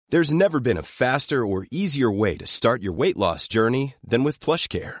There's never been a faster or easier way to start your weight loss journey than with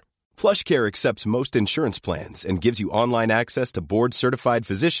PlushCare. PlushCare accepts most insurance plans and gives you online access to board-certified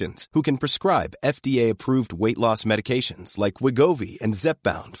physicians who can prescribe FDA-approved weight loss medications like Wegovy and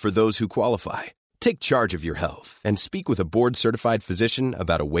Zepbound for those who qualify. Take charge of your health and speak with a board-certified physician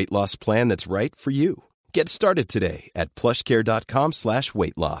about a weight loss plan that's right for you. Get started today at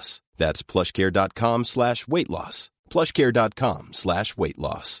plushcare.com/weight loss. That's plushcare.com/weight loss. plushcare.com/weight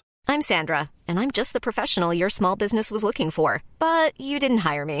loss. I'm Sandra, and I'm just the professional your small business was looking for. But you didn't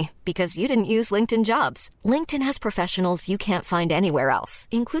hire me because you didn't use LinkedIn Jobs. LinkedIn has professionals you can't find anywhere else,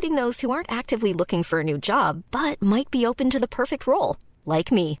 including those who aren't actively looking for a new job, but might be open to the perfect role,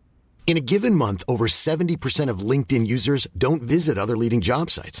 like me. In a given month, over 70% of LinkedIn users don't visit other leading job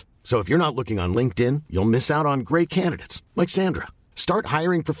sites. So if you're not looking on LinkedIn, you'll miss out on great candidates like Sandra. Start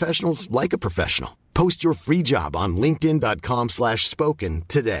hiring professionals like a professional. Post your free job on linkedin.com/spoken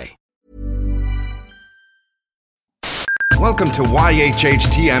today. Welcome to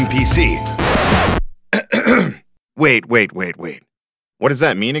YHHT-MPC. Wait. What does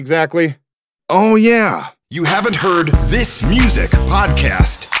that mean exactly? Oh yeah, you haven't heard This Music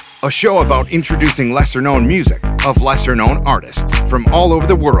Podcast, a show about introducing lesser-known music of lesser-known artists from all over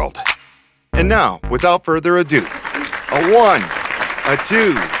the world. And now, without further ado, a 1, a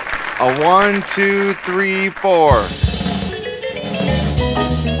 2, a 1, 2, 3, 4.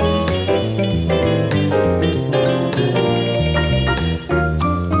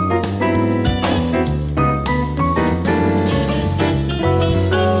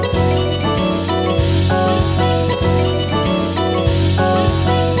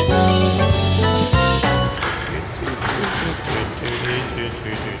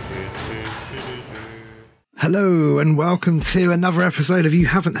 Hello and welcome to another episode of You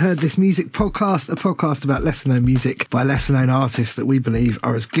Haven't Heard This Music Podcast, a podcast about lesser-known music by lesser-known artists that we believe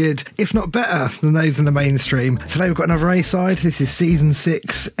are as good, if not better, than those in the mainstream. Today we've got another A-side. This is Season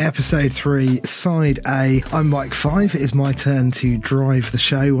 6, Episode 3, Side A. I'm Mike 5. It is my turn to drive the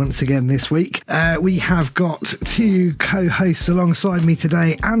show once again this week. We have got two co-hosts alongside me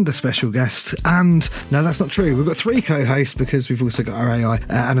today and a special guest. And, no, that's not true. We've got three co-hosts because we've also got our AI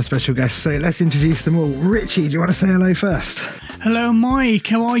and a special guest. So let's introduce them all. Richie, do you want to say hello first? Hello, Mike.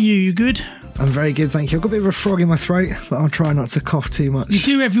 How are you? You good? I'm very good, thank you. I've got a bit of a frog in my throat, but I'll try not to cough too much. You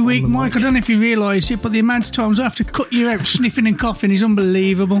do every week, Mike. I don't know if you realise it, but the amount of times I have to cut you out sniffing and coughing is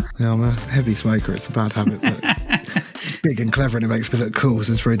unbelievable. Yeah, I'm a heavy smoker. It's a bad habit, but it's big and clever and it makes me look cool,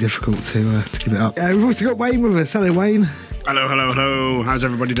 so it's very difficult to keep it up. We've also got Wayne with us. Hello, Wayne. Hello. How's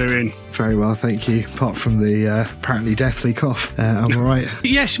everybody doing? Very well, thank you. Apart from the apparently deathly cough, I'm all right.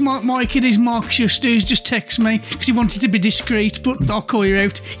 Yes, Mike, it is Mark Schuster who's just texted me because he wanted to be discreet, but I'll call you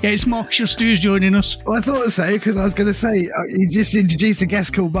out. Yeah, it's Mark Schuster who's joining us. Well, I thought so, because I was going to say, you just introduced a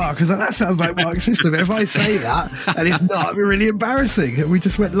guest called Mark. I was like, that sounds like Mark's sister, but if I say that, and it's not, it'd be really embarrassing. We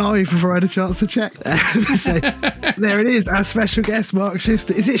just went live before I had a chance to check. So, there it is, our special guest, Mark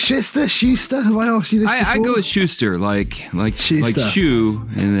Schuster. Is it Schuster? Have I asked you this before? I go with Schuster, like shoe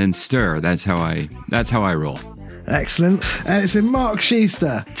and then stir. That's how I roll. Excellent. So Mark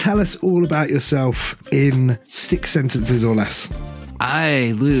Schuster, tell us all about yourself in 6 sentences or less.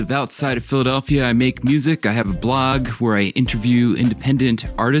 I live outside of Philadelphia. I make music. I have a blog where I interview independent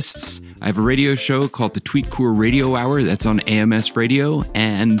artists. I have a radio show called the Tweetcore Radio Hour that's on AMS Radio,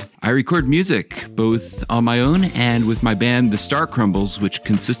 and I record music both on my own and with my band The Star Crumbles, which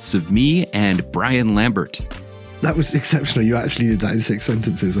consists of me and Brian Lambert. That was exceptional. You actually did that in 6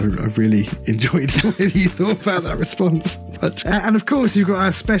 sentences. I really enjoyed the way you thought about that response. And of course, you've got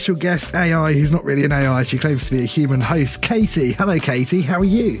our special guest AI, who's not really an AI. She claims to be a human host, Katie. Hello, Katie. How are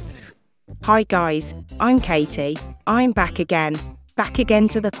you? Hi, guys. I'm Katie. I'm back again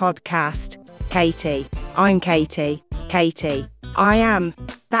to the podcast. Katie. I'm Katie. Katie. I am.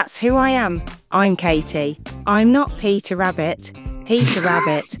 That's who I am. I'm Katie. I'm not Peter Rabbit. Peter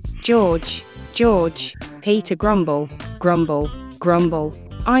Rabbit. George. Peter Grumble.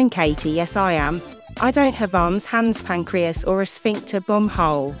 I'm Katie, yes I am. I don't have arms, hands, pancreas or a sphincter bum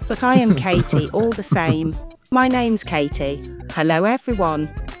hole, but I am Katie all the same. My name's Katie. Hello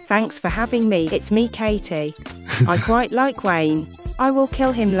everyone. Thanks for having me. It's me, Katie. I quite like Wayne. I will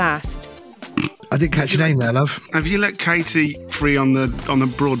kill him last. I didn't catch your name there, love. Have you let Katie free on the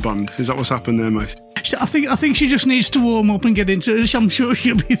broadband? Is that what's happened there, mate? I think she just needs to warm up and get into it. I'm sure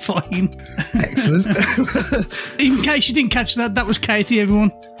she'll be fine. Excellent. In case you didn't catch that was Katie,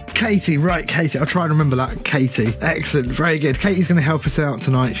 everyone. Katie. Right, Katie. I'll try and remember that. Katie. Excellent. Very good. Katie's going to help us out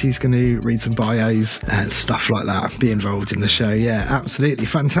tonight. She's going to read some bios and stuff like that. Be involved in the show. Yeah, absolutely.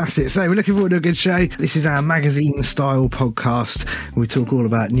 Fantastic. So we're looking forward to a good show. This is our magazine-style podcast. We talk all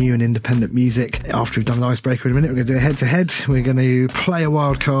about new and independent music. After we've done the icebreaker in a minute, we're going to do a head-to-head. We're going to play a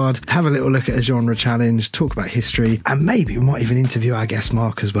wild card, have a little look at a genre challenge, talk about history, and maybe we might even interview our guest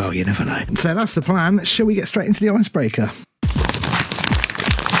Mark as well. You never know. So that's the plan. Shall we get straight into the icebreaker?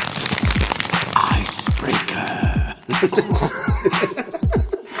 Icebreaker.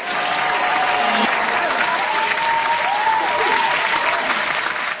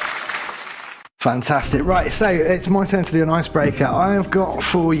 Fantastic. Right, so it's my turn to do an icebreaker. I have got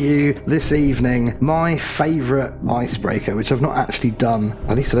for you this evening my favourite icebreaker, which I've not actually done.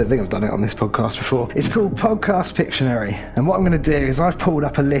 At least I don't think I've done it on this podcast before. It's called Podcast Pictionary. And what I'm going to do is I've pulled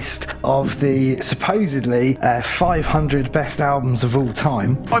up a list of the supposedly 500 best albums of all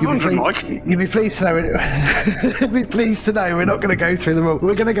time. 500, Mike? You'd be pleased to know. You'd be pleased to know we're not going to go through them all.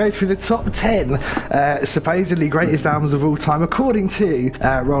 We're going to go through the top 10 supposedly greatest albums of all time, according to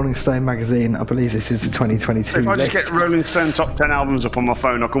Rolling Stone magazine. I believe this is the 2022 If I list. just get Rolling Stone top 10 albums up on my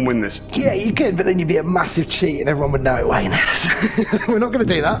phone, I can win this. Yeah, you could, but then you'd be a massive cheat and everyone would know it, Wayne. We're not going to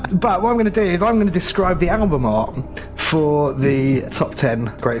do that. But what I'm going to do is I'm going to describe the album art for the top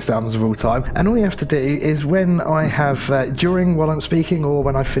 10 greatest albums of all time. And all you have to do is when I have, while I'm speaking or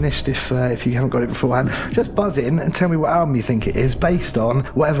when I've finished, if you haven't got it beforehand, just buzz in and tell me what album you think it is based on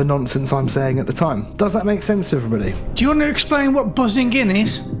whatever nonsense I'm saying at the time. Does that make sense to everybody? Do you want to explain what buzzing in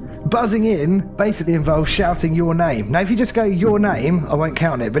is? Buzzing in basically involves shouting your name. Now, if you just go your name, I won't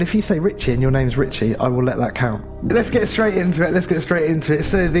count it. But if you say Richie and your name's Richie, I will let that count. Let's get straight into it.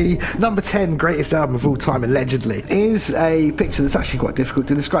 So the number 10 greatest album of all time, allegedly, is a picture that's actually quite difficult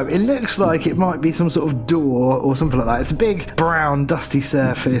to describe. It looks like it might be some sort of door or something like that. It's a big, brown, dusty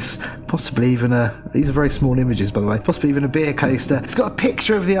surface, possibly even these are very small images, by the way, possibly even a beer coaster. It's got a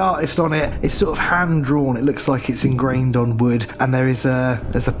picture of the artist on it. It's sort of hand-drawn. It looks like it's ingrained on wood. And there's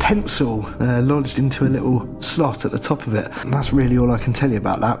a pencil lodged into a little slot at the top of it. And that's really all I can tell you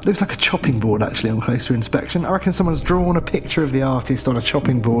about that. Looks like a chopping board, actually, on closer inspection. I reckon someone's drawn a picture of the artist on a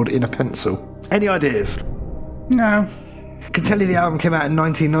chopping board in a pencil. Any ideas? No. I can tell you the album came out in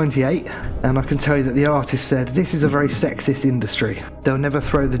 1998, and I can tell you that the artist said, "This is a very sexist industry. They'll never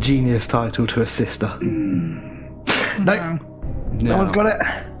throw the genius title to a sister." No. No one's got it?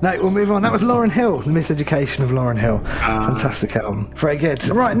 No, we'll move on. That was Lauryn Hill, The Miseducation of Lauryn Hill. Fantastic album. Very good.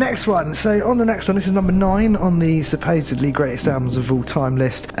 Right, next one. So on the next one, this is number 9 on the supposedly greatest albums of all time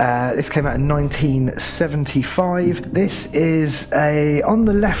list. This came out in 1975. This is on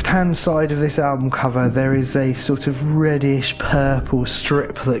the left-hand side of this album cover, there is a sort of reddish purple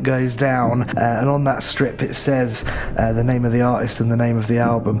strip that goes down. And on that strip, it says the name of the artist and the name of the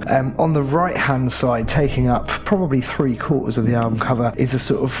album. On the right-hand side, taking up probably 3/4 of the album cover, is a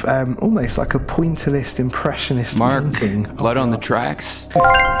sort of almost like a pointillist impressionist painting. Blood on the Tracks.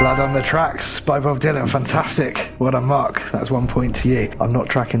 Blood on the Tracks by Bob Dylan. Fantastic. Well done, Mark. That's 1 point to you. I'm not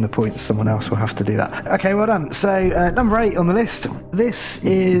tracking the points. Someone else will have to do that. Okay, well done. So number 8 on the list. This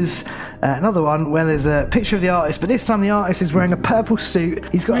is another one where there's a picture of the artist, but this time the artist is wearing a purple suit.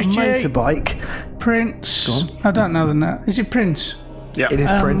 He's got a motorbike. Prince. Go on. I don't know the Is it Prince? Yeah, it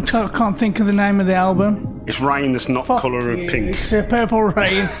is Prince. I can't think of the name of the album. It's Rain that's not colour of pink. It's a Purple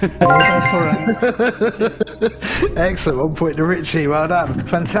Rain. Purple Rain. Excellent. 1 point to Richie. Well done.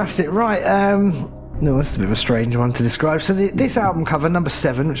 Fantastic. Right. No, this is a bit of a strange one to describe. So this album cover, number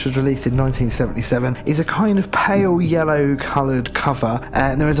 7, which was released in 1977, is a kind of pale yellow coloured cover,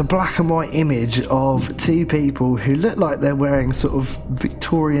 and there is a black and white image of 2 people who look like they're wearing sort of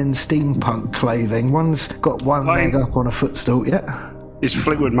Victorian steampunk clothing. One's got one leg up on a footstool. Yeah. It's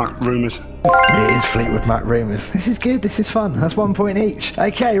Fleetwood Mac Rumours. It is Fleetwood Mac Rumours. This is good. This is fun. That's 1 point each.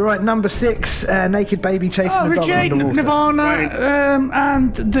 Okay, right. Number 6, Naked Baby Chasing a Dollar Underwater. Nirvana,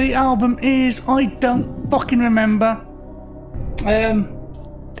 and the album is, I don't fucking remember.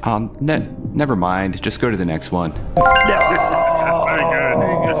 Never mind. Just go to the next one.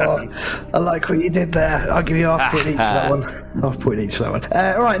 I like what you did there. I'll give you half point each for that one. Half point each for that one.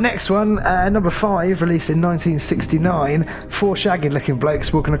 Right, next one. Number 5, released in 1969. 4 shagged-looking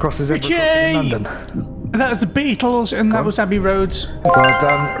blokes walking across the zebra crossing in London. That was the Beatles, and that was Abbey Roads. Well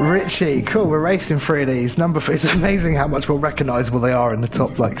done, Richie. Cool, we're racing through these. Number 4, it's amazing how much more recognisable they are in the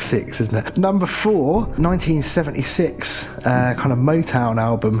top, 6, isn't it? Number 4, 1976, kind of Motown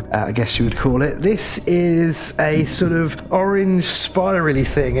album, I guess you would call it. This is a sort of orange spirally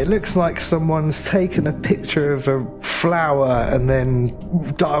thing. It looks like someone's taken a picture of a flower and then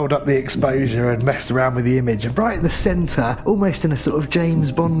dialed up the exposure and messed around with the image. And right at the centre, almost in a sort of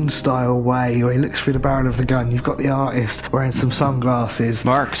James Bond style way, where he looks through the barrel of the gun, you've got the artist wearing some sunglasses.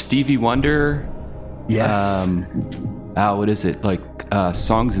 Mark, Stevie Wonder. Yes. What is it?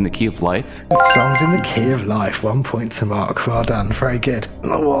 Songs in the Key of Life? Songs in the Key of Life. 1 point to Mark. Well done. Very good.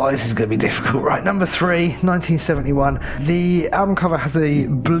 Oh, this is going to be difficult. Right, number 3, 1971. The album cover has a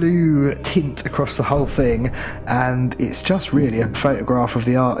blue tint across the whole thing, and it's just really a photograph of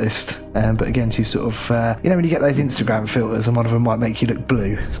the artist. But again, she's sort of, when you get those Instagram filters and one of them might make you look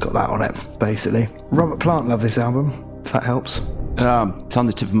blue, it's got that on it, basically. Robert Plant loved this album, if that helps. It's on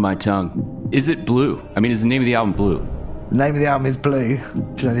the tip of my tongue. Is it Blue? Is the name of the album Blue? The name of the album is Blue. Do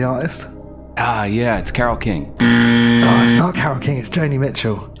you know the artist? Yeah, it's Carole King. Oh, it's not Carole King, it's Joni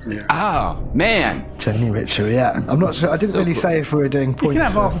Mitchell. Yeah. Oh, man. Joni Mitchell, yeah. I'm not sure. I didn't really say if we were doing points. You can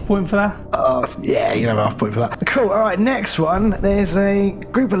have half a point for that. Oh, yeah, you can have half a point for that. Cool. All right, next one. There's a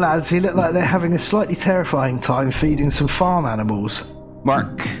group of lads who look like they're having a slightly terrifying time feeding some farm animals.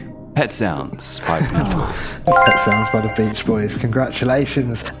 Mark, Pet Sounds by the Beach Boys. Pet Sounds by the Beach Boys.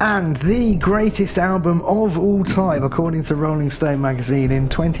 Congratulations. And the greatest album of all time, according to Rolling Stone magazine in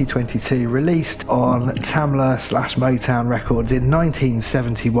 2022, released on Tamla/Motown Records in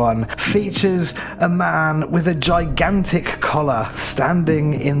 1971, features a man with a gigantic collar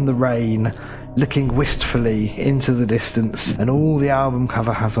standing in the rain, looking wistfully into the distance, and all the album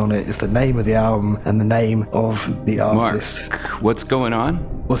cover has on it is the name of the album and the name of the artist. Mark, what's going on?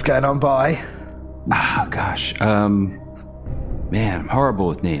 What's going on, by? Gosh. Man, I'm horrible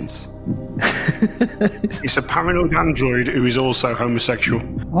with names. It's a paranoid android who is also homosexual.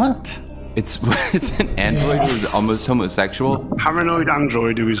 What? It's an android who's almost homosexual? Paranoid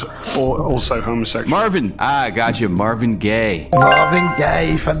android who is also homosexual. Marvin. Gotcha. Marvin Gaye. Marvin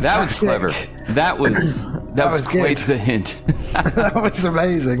Gaye, fantastic. That was clever. That was quite the hint. That was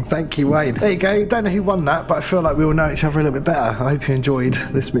amazing. Thank you, Wayne. There you go. Don't know who won that, but I feel like we all know each other a little bit better. I hope you enjoyed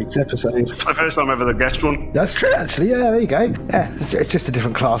this week's episode. It's the first time ever the guest one. That's true, actually. Yeah, there you go. Yeah, it's just a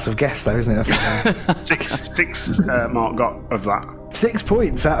different class of guest, though, isn't it? That's Six Mark got of that. 6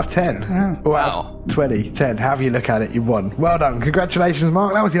 points out of 10. Yeah. Wow. 20, 10. However you look at it, you won. Well done. Congratulations,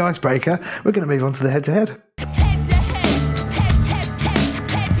 Mark. That was the icebreaker. We're going to move on to the head-to-head.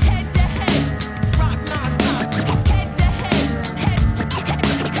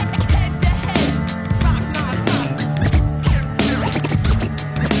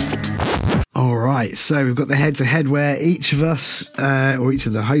 Right, so we've got the head-to-head where each of us, or each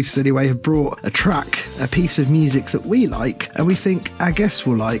of the hosts anyway, have brought a track, a piece of music that we like and we think our guests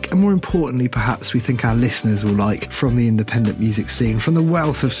will like, and more importantly perhaps we think our listeners will like, from the independent music scene, from the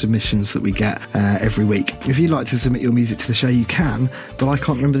wealth of submissions that we get every week. If you'd like to submit your music to the show, you can, but I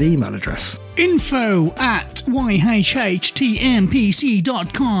can't remember the email address.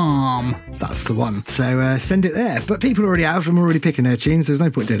 info@yhhtmpc.com. That's the one. So send it there. But people already have, and we're already picking their tunes. There's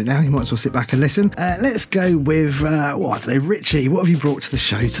no point doing it now. You might as well sit back and listen. Let's go with, Richie, what have you brought to the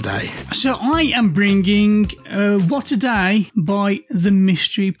show today? So I am bringing What a Day by The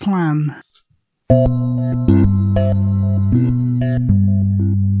Mystery Plan.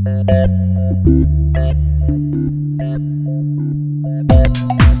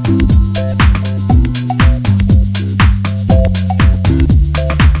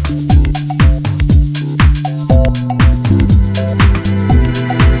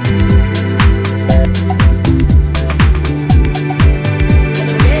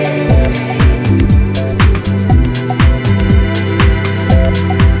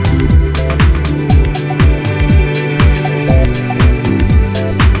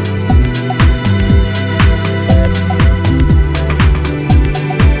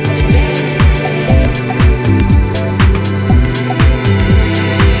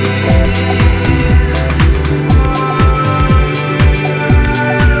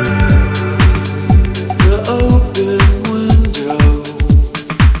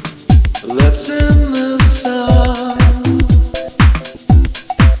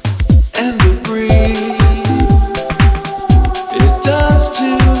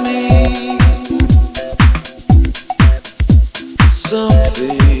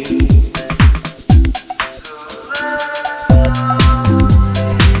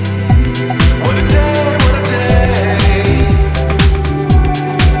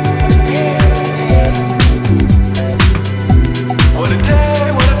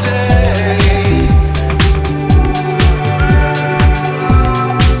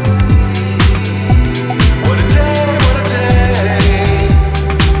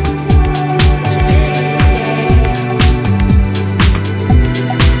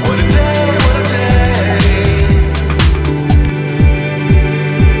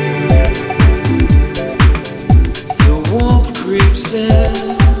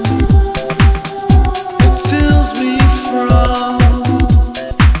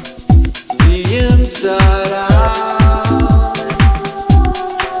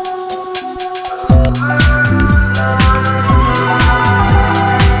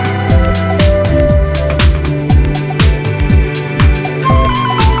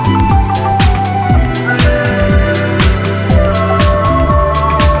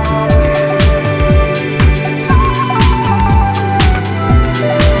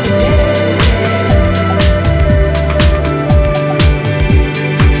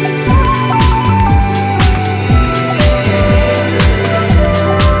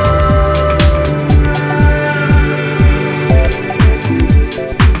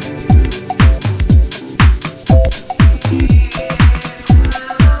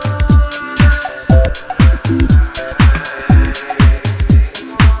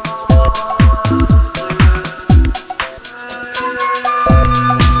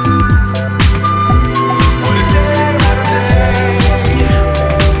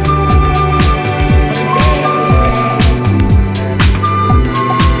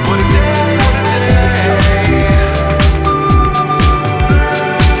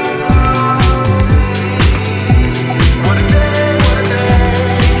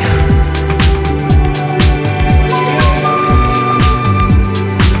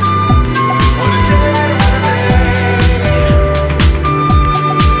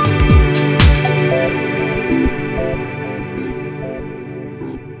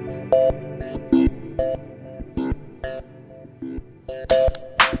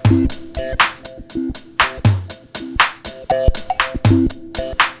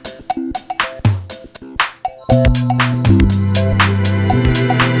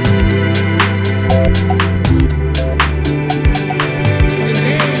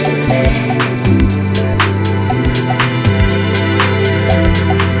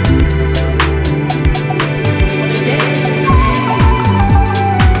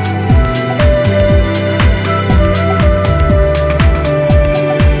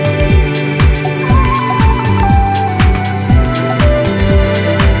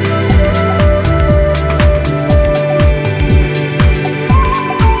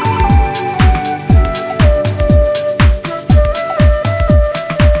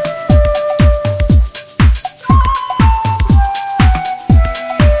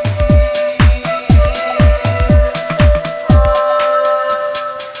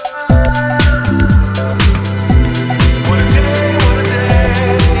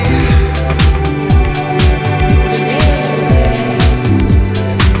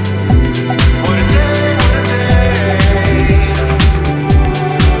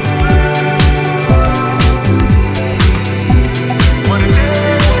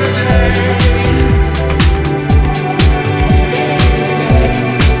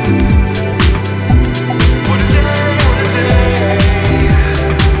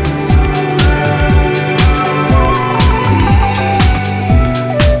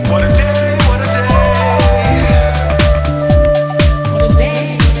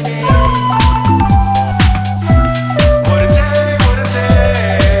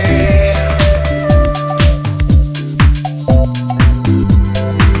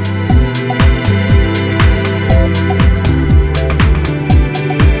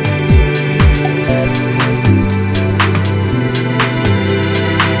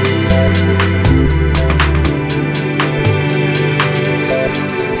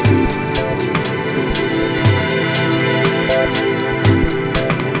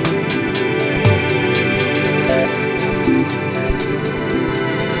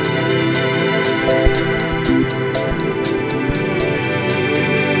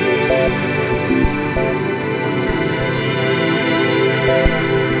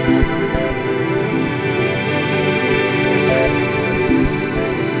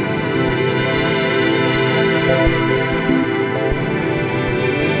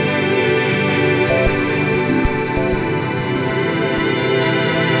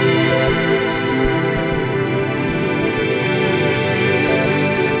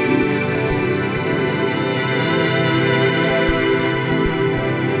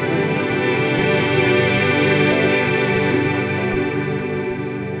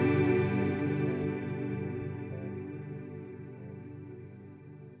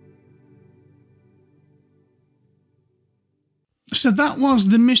 So that was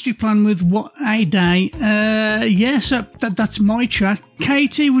the Mystery Plan with What a Day. So that's my track.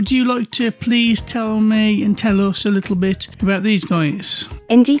 Katie, would you like to please tell me and tell us a little bit about these guys?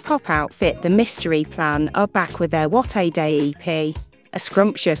 Indie pop outfit The Mystery Plan are back with their What a Day EP. A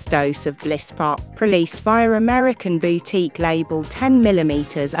scrumptious dose of bliss pop, released via American boutique label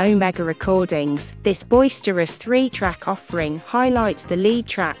 10mm Omega Recordings. This boisterous 3-track offering highlights the lead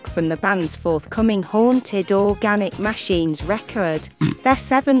track from the band's forthcoming Haunted Organic Machines record, their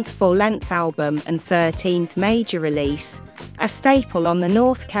 7th full-length album and 13th major release. A staple on the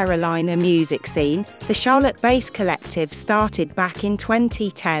North Carolina music scene, the Charlotte-based collective started back in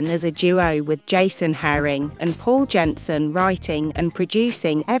 2010 as a duo with Jason Herring and Paul Jensen writing and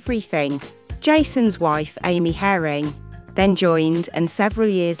producing everything. Jason's wife, Amy Herring, then joined, and several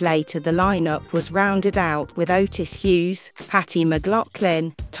years later the lineup was rounded out with Otis Hughes, Patty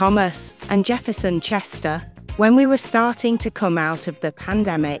McLaughlin, Thomas, and Jefferson Chester. When we were starting to come out of the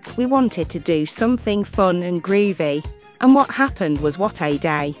pandemic, we wanted to do something fun and groovy. And what happened was What a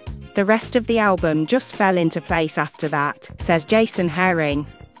Day. The rest of the album just fell into place after that, says Jason Herring.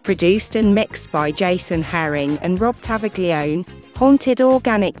 Produced and mixed by Jason Herring and Rob Taviglione, Haunted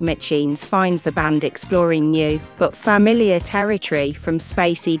Organic Machines finds the band exploring new but familiar territory, from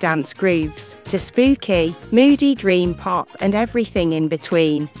spacey dance grooves to spooky, moody dream pop and everything in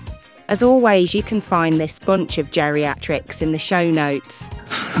between. As always, you can find this bunch of geriatrics in the show notes.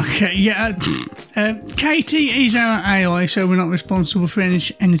 Okay, yeah. Katie is our AI, so we're not responsible for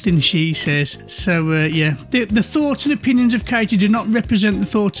anything she says. So, the thoughts and opinions of Katie do not represent the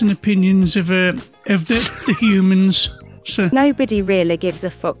thoughts and opinions of the humans. So nobody really gives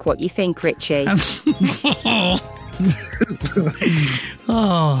a fuck what you think, Richie.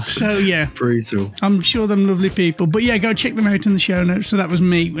 Brutal. I'm sure them lovely people. But yeah, go check them out in the show notes. So that was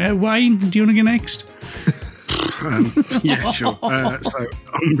me. Wayne, do you want to go next? Yeah, sure. So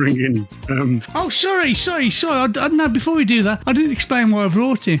I'm bringing. Sorry. No, before we do that, I didn't explain why I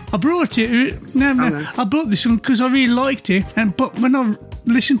brought it. I brought this one because I really liked it, but when I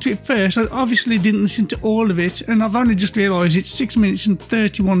listened to it first, I obviously didn't listen to all of it, and I've only just realised it's 6 minutes and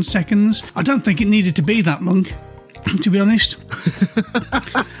 31 seconds. I don't think it needed to be that long, to be honest.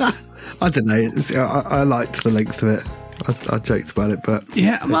 I don't know. I liked the length of it. I joked about it, but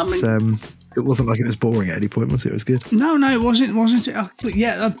yeah, it wasn't like it was boring at any point, was it? It was good. No, it wasn't. But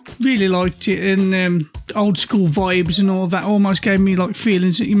yeah, I really liked it, and old school vibes and all that almost gave me like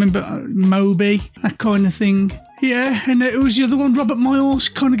feelings that you remember Moby, that kind of thing. Yeah, and it was the other one, Robert Miles,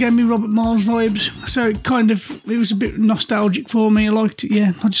 kind of gave me Robert Miles vibes. So it was a bit nostalgic for me. I liked it,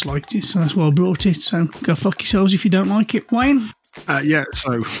 yeah, I just liked it, so that's why I brought it. So go fuck yourselves if you don't like it. Wayne?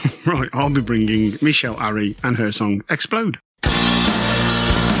 Right, I'll be bringing Michelle Ari and her song Explode.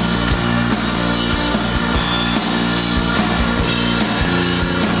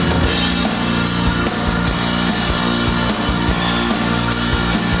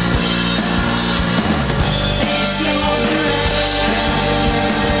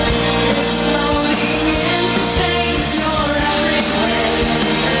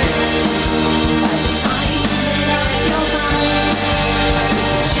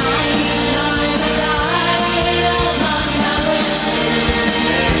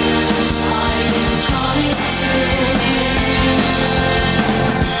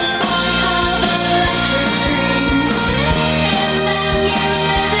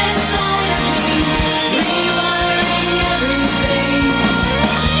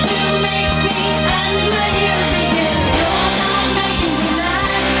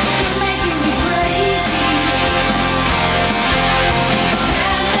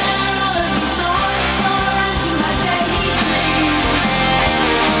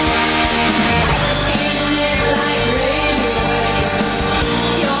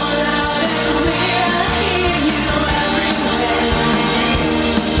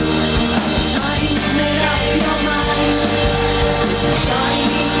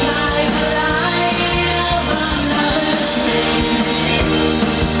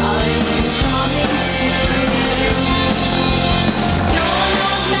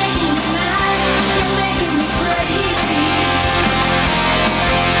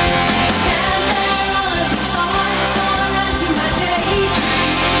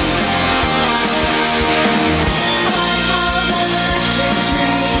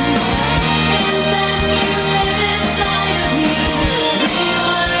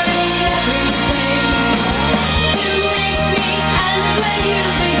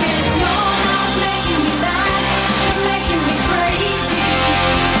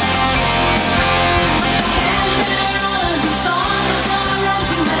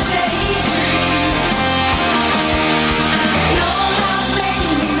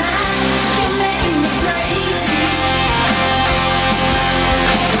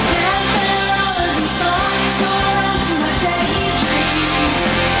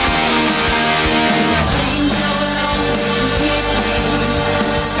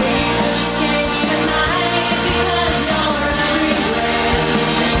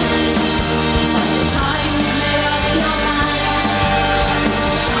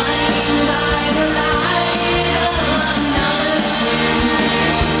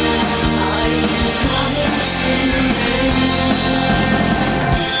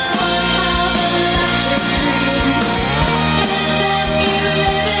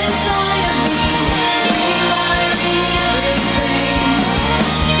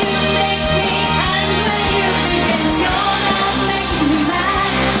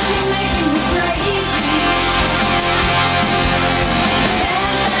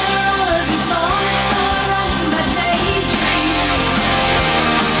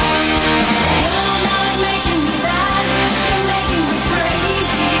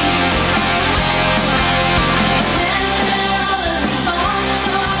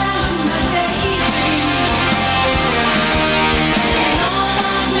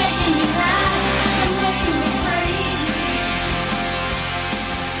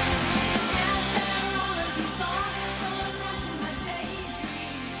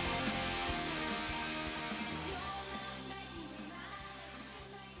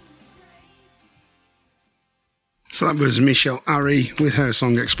 So that was Michelle Ari with her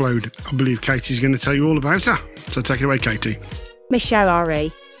song Explode. I believe Katie's going to tell you all about her. So take it away, Katie. Michelle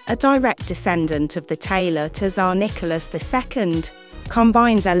Ari, a direct descendant of the tailor to Tsar Nicholas II,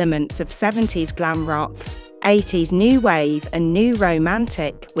 combines elements of 70s glam rock, 80s new wave and new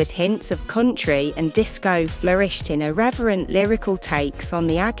romantic, with hints of country and disco, flourished in irreverent lyrical takes on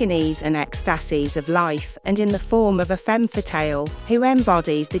the agonies and ecstasies of life, and in the form of a femme fatale, who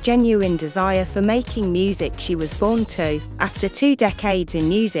embodies the genuine desire for making music she was born to. After 2 decades in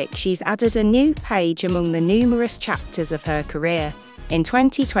music, she's added a new page among the numerous chapters of her career. In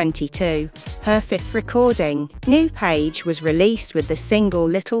 2022, her 5th recording, New Page, was released with the single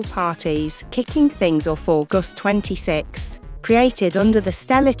Little Parties, kicking things off August 26th. Created under the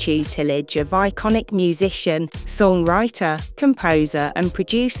stellar tutelage of iconic musician, songwriter, composer and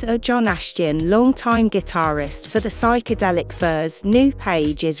producer John Ashton, longtime guitarist for the Psychedelic Furs, New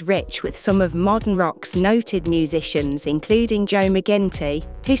Page is rich with some of modern rock's noted musicians, including Joe McGinty,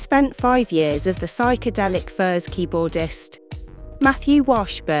 who spent 5 years as the Psychedelic Furs keyboardist, Matthew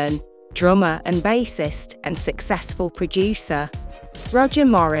Washburn, drummer and bassist and successful producer, Roger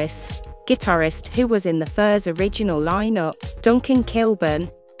Morris, guitarist who was in the Furs' original lineup, Duncan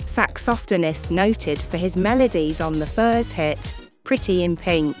Kilburn, saxophonist noted for his melodies on the Furs' hit, Pretty in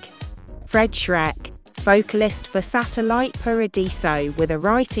Pink, Fred Schreck, vocalist for Satellite Paradiso with a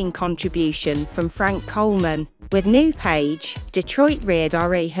writing contribution from Frank Coleman. With New Page, Detroit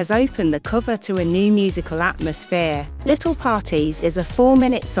Reardori has opened the cover to a new musical atmosphere. Little Parties is a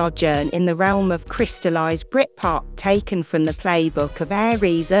 4-minute sojourn in the realm of crystallized Britpop taken from the playbook of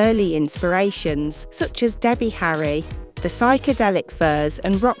Aries' early inspirations, such as Debbie Harry, the Psychedelic Furs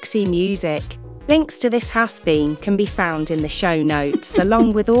and Roxy Music. Links to this has-been can be found in the show notes,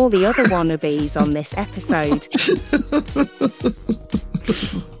 along with all the other wannabes on this episode.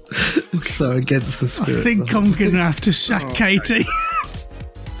 So against the spirit. I think I'm going to have to sack Katie.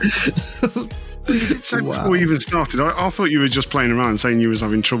 You did say before we even started, I thought you were just playing around saying you was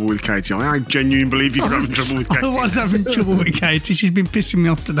having trouble with Katie. I genuinely believe you were having trouble with Katie. I was having trouble with Katie. She's been pissing me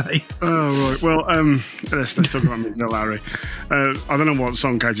off today. Oh, right. Well, let's talk about Mick Larry. I don't know what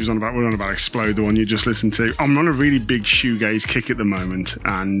song Katie was on about. We're on about Explode, the one you just listened to. I'm on a really big shoegaze kick at the moment,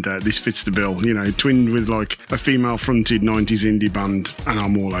 and this fits the bill. You know, twinned with like a female-fronted 90s indie band, and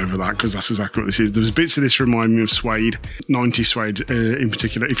I'm all over that because that's exactly what this is. There's bits of this remind me of Suede, 90s Suede in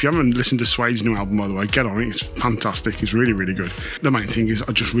particular. If you haven't listened to Suede's new album, by the way, get on it. It's fantastic. It's really, really good. The main thing is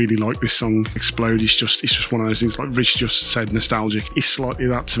I just really like this song, Explode. It's just one of those things, like Rich just said, nostalgic. It's slightly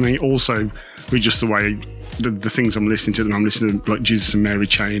that to me. Also, with just the way the things I'm listening to, and I'm listening to like Jesus and Mary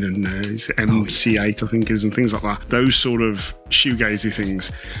Chain and MC8 I think is, and things like that. Those sort of shoegazy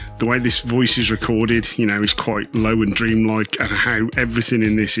things. The way this voice is recorded, you know, is quite low and dreamlike, and how everything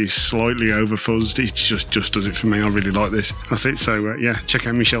in this is slightly overfuzzed. It just does it for me. I really like this. That's it. So yeah, check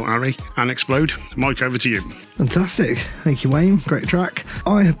out Michelle Ari and Explode. Mike, over to you. Fantastic. Thank you, Wayne. Great track.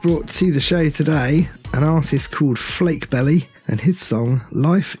 I have brought to the show today an artist called Flake Belly and his song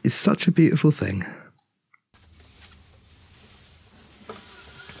Life is Such a Beautiful Thing.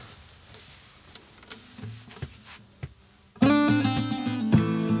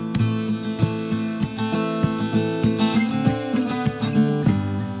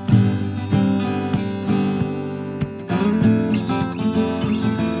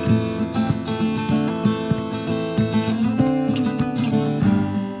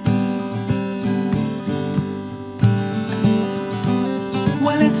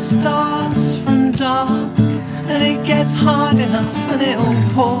 Starts from dark and it gets hard enough and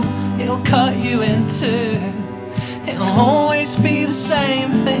it'll cut you in two. It'll always be the same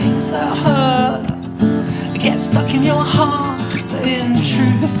things that hurt, it gets stuck in your heart, but in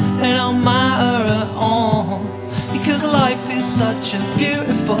truth they don't matter at all, because life is such a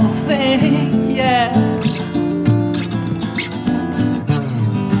beautiful thing, yeah.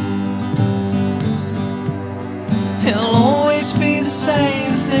 It'll always be the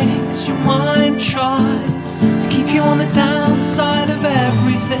same things. Your mind tries to keep you on the downside of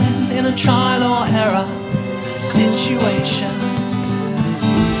everything in a trial or error situation.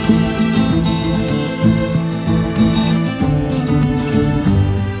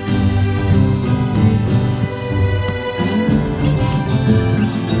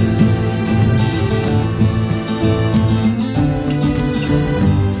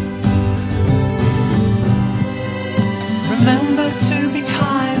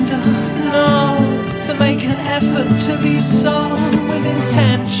 Effort to be so with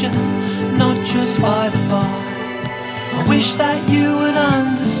intention, not just by the by. I wish that you would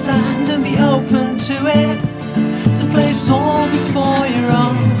understand and be open to it, to place all before your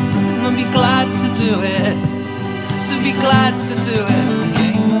own and be glad to do it, to be glad to do it. The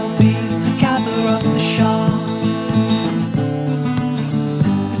game will be to gather up the shards,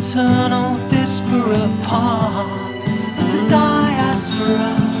 eternal disparate parts of the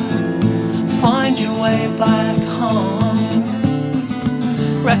diaspora. Find your way back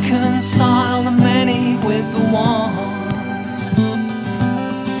reconcile the many with the one.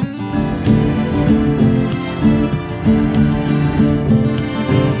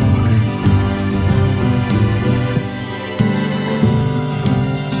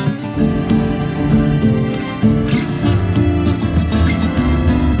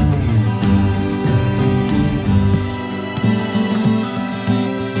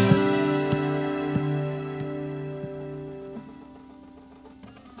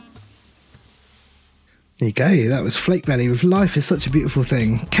 There you go, that was Flake Belly with Life is Such a Beautiful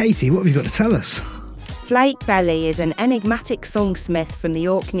Thing. Katie, what have you got to tell us? Flake Belly is an enigmatic songsmith from the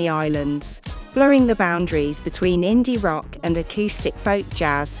Orkney Islands, blurring the boundaries between indie rock and acoustic folk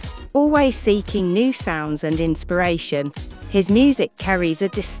jazz, always seeking new sounds and inspiration. His music carries a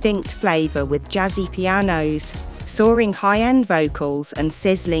distinct flavour with jazzy pianos, soaring high-end vocals and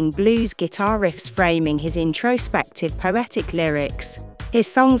sizzling blues guitar riffs framing his introspective poetic lyrics. His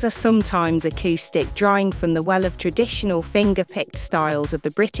songs are sometimes acoustic, drawing from the well of traditional finger-picked styles of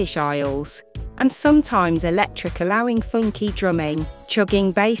the British Isles, and sometimes electric, allowing funky drumming,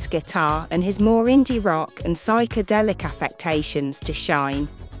 chugging bass guitar, and his more indie rock and psychedelic affectations to shine.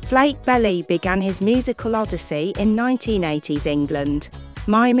 Flake Belly began his musical odyssey in 1980s England,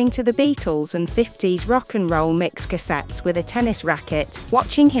 miming to the Beatles and 50s rock and roll mix cassettes with a tennis racket,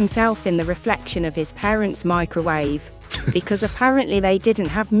 watching himself in the reflection of his parents' microwave, because apparently they didn't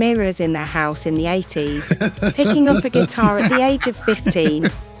have mirrors in their house in the 80s. Picking up a guitar at the age of 15,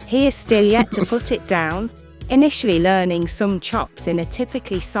 he is still yet to put it down, initially learning some chops in a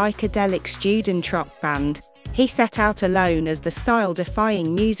typically psychedelic student rock band. He set out alone as the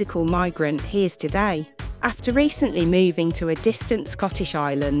style-defying musical migrant he is today. After recently moving to a distant Scottish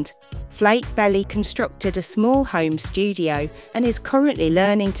island, Flake Belly constructed a small home studio and is currently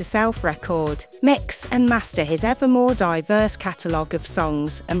learning to self-record, mix and master his ever more diverse catalogue of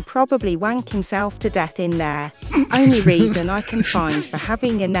songs and probably wank himself to death in there. Only reason I can find for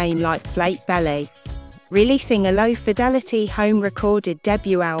having a name like Flake Belly. Releasing a low-fidelity home-recorded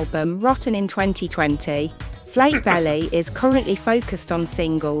debut album, Rotten, in 2020, Flake Belly is currently focused on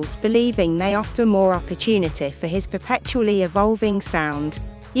singles, believing they offer more opportunity for his perpetually evolving sound.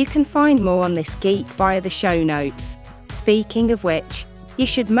 You can find more on this geek via the show notes. Speaking of which, you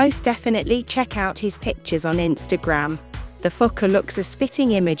should most definitely check out his pictures on Instagram. The fucker looks a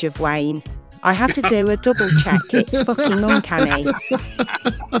spitting image of Wayne. I had to do a double check, it's fucking uncanny.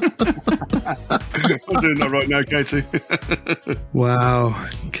 I'm doing that right now, Katie. Wow,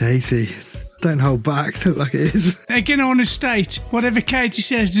 Katie. Don't hold back, tell it like it is. Again, I want to state, whatever Katie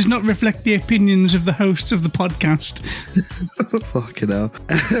says does not reflect the opinions of the hosts of the podcast. Fucking hell.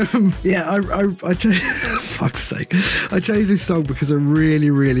 I chose, fuck's sake. I chose this song because I really,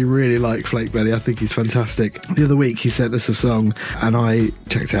 really, really like Flake Belly. I think he's fantastic. The other week he sent us a song and I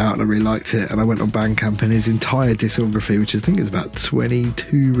checked it out and I really liked it, and I went on Bandcamp and his entire discography, which I think is about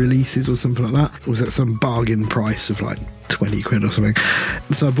 22 releases or something like that, was at some bargain price of like 20 quid or something.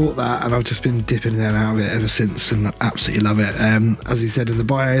 So I bought that and I've just been dipping in and out of it ever since and I absolutely love it. As he said in the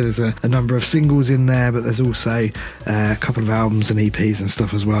bio, there's a number of singles in there, but there's also a couple of albums and EPs and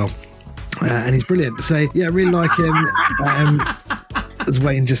stuff as well. And he's brilliant. So yeah, I really like him. As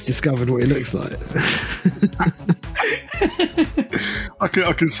Wayne just discovered what he looks like. I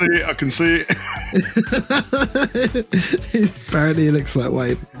can see it. I can see it. Apparently he looks like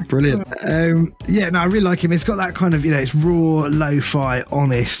Wayne. Brilliant. I really like him. It's got that kind of, it's raw, lo-fi,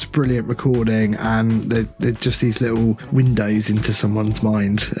 honest, brilliant recording, and they're just these little windows into someone's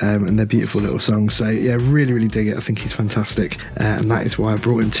mind, and they're beautiful little songs. So yeah, really, really dig it. I think he's fantastic, and that is why I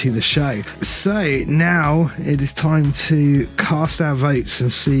brought him to the show. So now it is time to cast our votes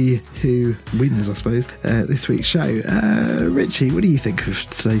and see who wins, I suppose, this week's show. Richie, what do you think of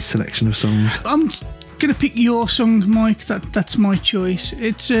today's selection of songs? I'm going to pick your songs, Mike. That's my choice.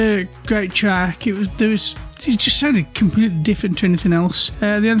 It's a great track. It just sounded completely different to anything else.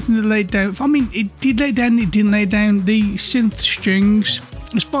 The only thing that laid down, it did lay down, it didn't lay down the synth strings.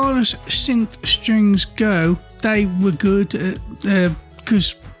 As far as synth strings go, they were good,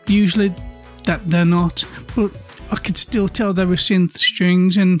 because usually that they're not, but I could still tell they were synth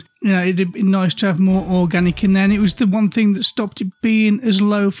strings, and it'd be nice to have more organic in there. And it was the one thing that stopped it being as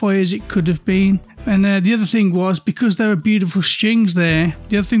lo-fi as it could have been. And the other thing was, because there were beautiful strings there,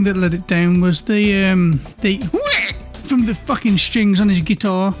 the other thing that let it down was the from the fucking strings on his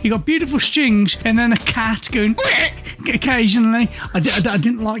guitar. He got beautiful strings and then a cat going occasionally. I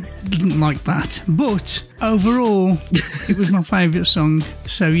didn't like that, but overall it was my favourite song.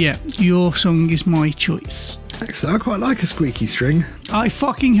 So yeah, your song is my choice. Excellent. I quite like a squeaky string. I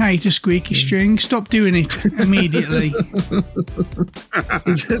fucking hate a squeaky string. Stop doing it immediately.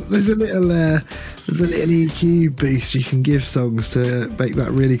 There's a little EQ boost you can give songs to make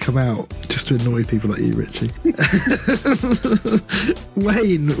that really come out, just to annoy people like you, Richie.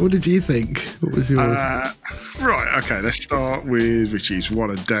 Wayne, what did you think? What was yours? Right, okay, let's start with Richie's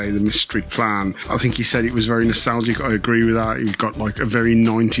What a Day, the Mystery Plan. I think he said it was very nostalgic. I agree with that. He got like a very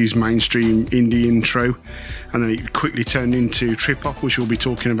 90s mainstream indie intro, and then it quickly turned into trip hop, which we'll be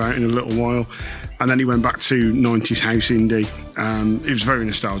talking about in a little while. And then he went back to 90s house indie. It was very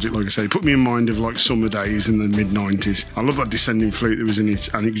nostalgic, like I say. It put me in mind of like summer days in the mid-90s. I love that descending flute that was in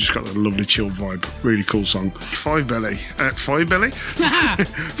it. I think it just got that lovely chill vibe. Really cool song. Five Belly? Flake Belly.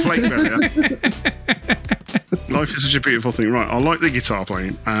 Life is such a beautiful thing. Right, I like the guitar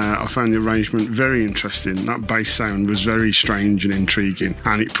playing. I found the arrangement very interesting. That bass sound was very strange and intriguing,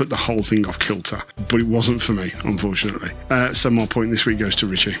 and it put the whole thing off kilter. But it wasn't for me, unfortunately. So my point this week goes to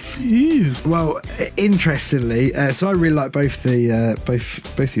Richie. Ew. Well, interestingly, so I really like both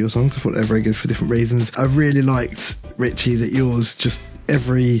of your songs. I thought they were very good for different reasons. I really liked, Richie, that yours just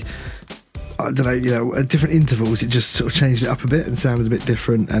every, I don't know, at different intervals, it just sort of changed it up a bit and sounded a bit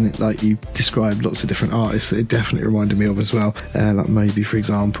different. And it, like you described lots of different artists that it definitely reminded me of as well, like Moby, for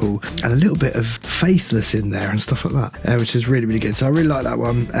example, and a little bit of Faithless in there and stuff like that, which is really, really good. So I really like that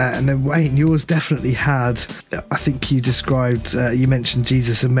one. And then Wayne, yours definitely had, I think you described, you mentioned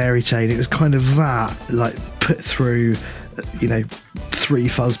Jesus and Mary Chain. It was kind of that, like put through, 3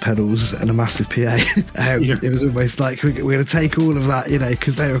 fuzz pedals and a massive PA. It was almost like we're going to take all of that,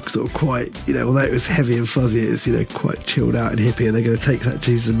 because they were sort of quite, although it was heavy and fuzzy, it was, quite chilled out and hippie, and they're going to take that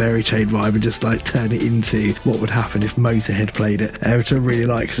Jesus and Mary Chain vibe and just like turn it into what would happen if Motorhead played it, which I really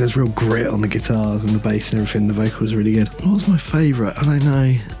like because there's real grit on the guitars and the bass and everything. The vocals are really good. What was my favourite? I don't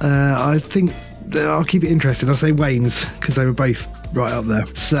know. I think I'll keep it interesting. I'll say Wayne's because they were both right up there.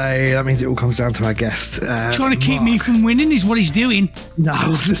 So that means it all comes down to our guest. Trying to keep me from winning is what he's doing. No,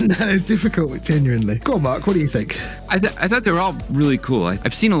 it's difficult, genuinely. Go on, Mark, what do you think? I thought they were all really cool.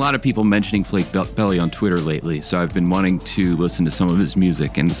 I've seen a lot of people mentioning Flake Belly on Twitter lately, so I've been wanting to listen to some of his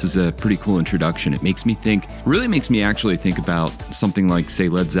music, and this is a pretty cool introduction. It makes me think, really makes me actually think about something like, say,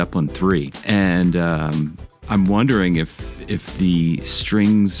 Led Zeppelin 3. And I'm wondering if the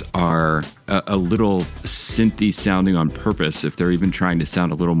strings are a little synthy sounding on purpose, if they're even trying to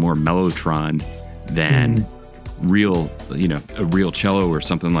sound a little more Mellotron than real, a real cello or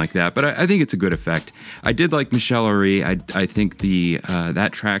something like that. But I think it's a good effect. I did like Michelle Urie. I think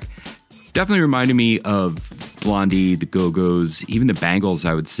that track definitely reminded me of Blondie, the Go-Go's, even the Bangles,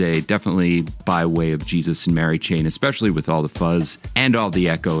 I would say, definitely by way of Jesus and Mary Chain, especially with all the fuzz and all the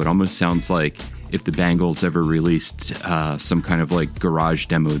echo. It almost sounds like if the Bangles ever released some kind of like garage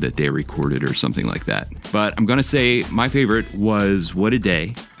demo that they recorded or something like that. But I'm going to say my favorite was What a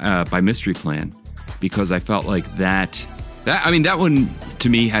Day by Mystery Plan, because I felt like that one to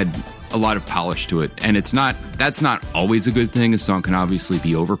me had a lot of polish to it. And that's not always a good thing. A song can obviously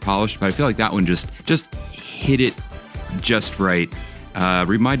be over polished, but I feel like that one just hit it just right.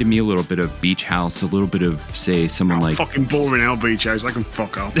 Reminded me a little bit of Beach House, a little bit of, say, someone like... Fucking boring out Beach House. I can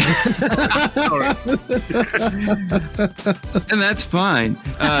fuck up. And that's fine.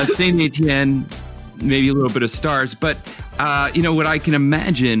 Saint Etienne, maybe a little bit of Stars. But, what I can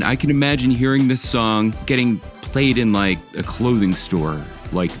imagine hearing this song getting played in, like, a clothing store,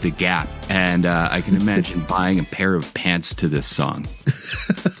 like The Gap. And I can imagine buying a pair of pants to this song.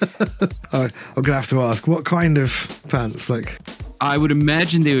 I'm going to have to ask, what kind of pants? Like... I would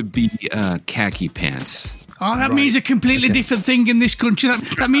imagine they would be khaki pants. Oh, that means a completely different thing in this country.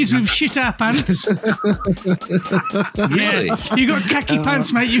 That means we've shit our pants. Really? Yeah. You got khaki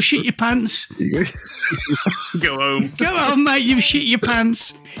pants, mate. You've shit your pants. Go home. Go home, mate. You've shit your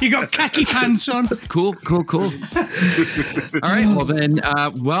pants. You got khaki pants on. Cool. All right.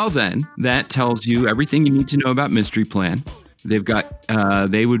 Well, then, that tells you everything you need to know about Mystery Plan. They've got,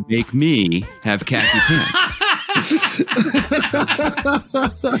 they would make me have khaki pants.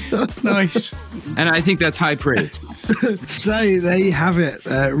 Nice. And I think that's high praise. So there you have it.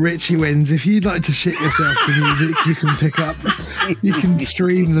 Richie wins. If you'd like to shit yourself for music, you can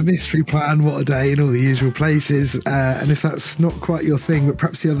stream the Mystery Plan, What a Day, in all the usual places. And if that's not quite your thing, but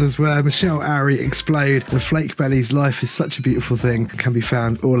perhaps the others were, Michelle Urie, Explode, and Flake Belly's Life is Such a Beautiful Thing can be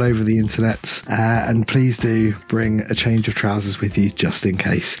found all over the internet. And please do bring a change of trousers with you just in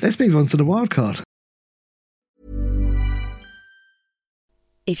case. Let's move on to the wild card.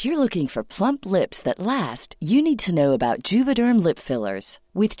 If you're looking for plump lips that last, you need to know about Juvederm lip fillers.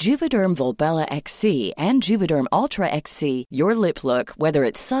 With Juvederm Volbella XC and Juvederm Ultra XC, your lip look, whether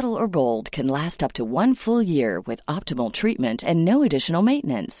it's subtle or bold, can last up to 1 full year with optimal treatment and no additional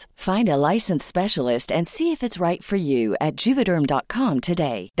maintenance. Find a licensed specialist and see if it's right for you at Juvederm.com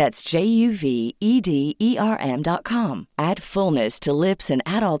today. That's JUVEDERM.com. Add fullness to lips in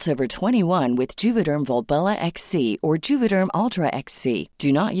adults over 21 with Juvederm Volbella XC or Juvederm Ultra XC.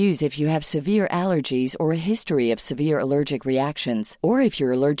 Do not use if you have severe allergies or a history of severe allergic reactions, or if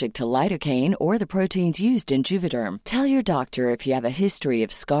you're allergic to lidocaine or the proteins used in Juvederm. Tell your doctor if you have a history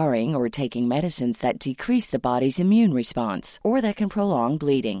of scarring or taking medicines that decrease the body's immune response or that can prolong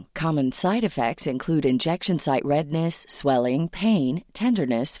bleeding. Common side effects include injection site redness, swelling, pain,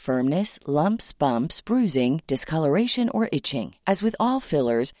 tenderness, firmness, lumps, bumps, bruising, discoloration, or itching. As with all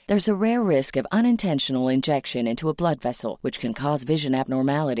fillers, there's a rare risk of unintentional injection into a blood vessel, which can cause vision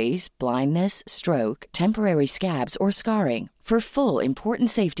abnormalities, blindness, stroke, temporary scabs, or scarring. For full,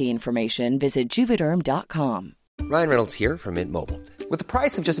 important safety information, visit Juvederm.com. Ryan Reynolds here from Mint Mobile. With the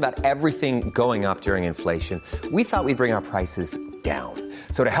price of just about everything going up during inflation, we thought we'd bring our prices down.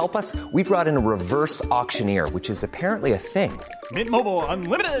 So to help us, we brought in a reverse auctioneer, which is apparently a thing. Mint Mobile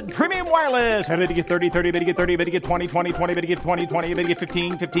Unlimited Premium Wireless. How to get 30, 30, bit to get 30, bit to get 20, 20, 20, bit to get 20, 20, bit to get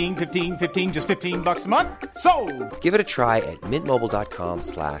 15, 15, 15, 15, just $15 a month? Sold! Give it a try at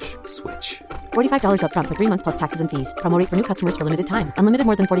mintmobile.com/switch. $45 up front for 3 months plus taxes and fees. Promo rate for new customers for limited time. Unlimited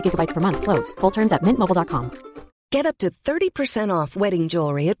more than 40 gigabytes per month. Slows full terms at mintmobile.com. Get up to 30% off wedding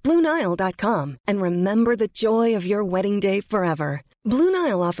jewelry at BlueNile.com and remember the joy of your wedding day forever. Blue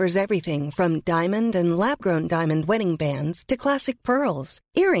Nile offers everything from diamond and lab-grown diamond wedding bands to classic pearls,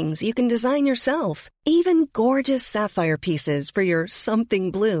 earrings you can design yourself, even gorgeous sapphire pieces for your something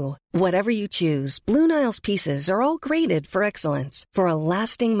blue. Whatever you choose, Blue Nile's pieces are all graded for excellence, for a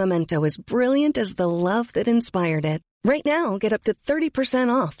lasting memento as brilliant as the love that inspired it. Right now, get up to 30%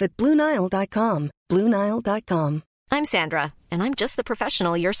 off at BlueNile.com. BlueNile.com. I'm Sandra, and I'm just the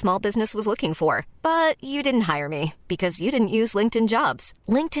professional your small business was looking for. But you didn't hire me because you didn't use LinkedIn Jobs.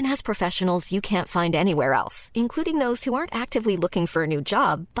 LinkedIn has professionals you can't find anywhere else, including those who aren't actively looking for a new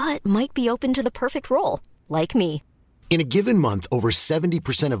job, but might be open to the perfect role, like me. In a given month, over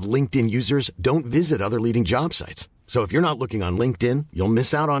 70% of LinkedIn users don't visit other leading job sites. So if you're not looking on LinkedIn, you'll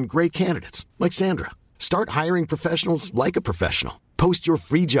miss out on great candidates like Sandra. Start hiring professionals like a professional. Post your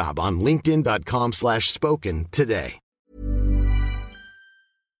free job on linkedin.com/spoken today.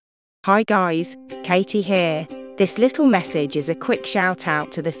 Hi guys, Katie here. This little message is a quick shout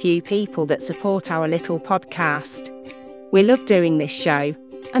out to the few people that support our little podcast. We love doing this show,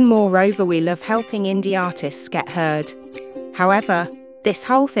 and moreover we love helping indie artists get heard. However, this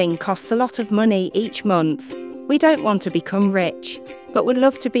whole thing costs a lot of money each month. We don't want to become rich, but would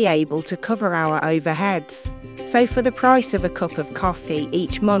love to be able to cover our overheads. So for the price of a cup of coffee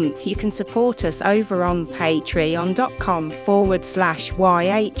each month, you can support us over on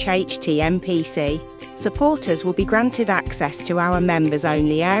patreon.com/YHHTMPC. Supporters will be granted access to our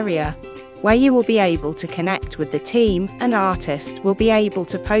members-only area, where you will be able to connect with the team, and artists will be able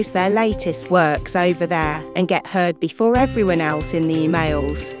to post their latest works over there and get heard before everyone else in the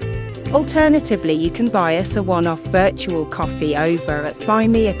emails. Alternatively, you can buy us a one-off virtual coffee over at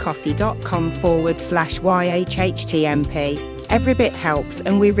buymeacoffee.com/YHHTMP. Every bit helps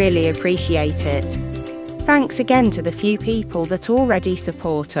and we really appreciate it. Thanks again to the few people that already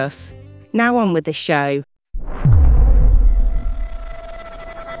support us. Now on with the show.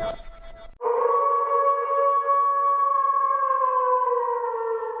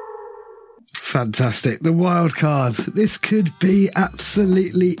 Fantastic. The wild card. This could be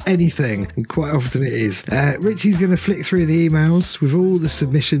absolutely anything, and quite often it is. Richie's going to flick through the emails with all the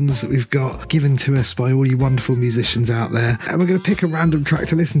submissions that we've got given to us by all you wonderful musicians out there, and we're going to pick a random track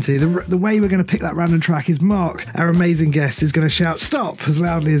to listen to. The way we're going to pick that random track is Mark, our amazing guest, is going to shout "stop" as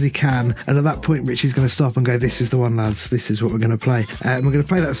loudly as he can, and at that point Richie's going to stop and go, "This is the one, lads, this is what we're going to play." And we're going to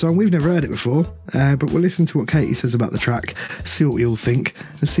play that song. We've never heard it before, but we'll listen to what Katie says about the track, see what we all think,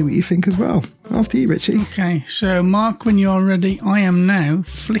 and see what you think as well. After you, Richie. Okay, so Mark, when you're ready, I am now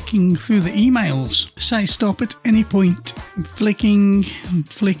flicking through the emails. Say stop at any point. Flicking.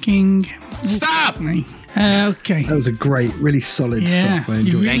 Stop! Okay. That was a great, really solid stop. I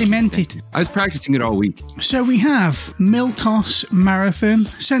You really meant it. I was practicing it all week. So we have Miltos Marathon,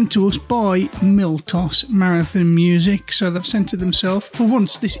 sent to us by Miltos Marathon Music. So they've sent it themselves. For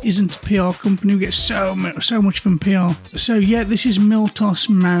once, this isn't a PR company. We get so much from PR. So yeah, this is Miltos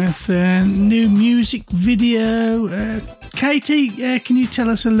Marathon, new music video. Katie, can you tell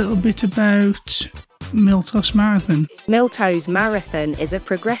us a little bit about Miltos Marathon? Miltos Marathon is a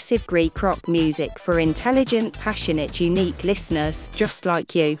progressive Greek rock music for intelligent, passionate, unique listeners just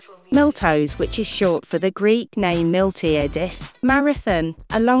like you. Miltos, which is short for the Greek name Miltiadis, Marathon,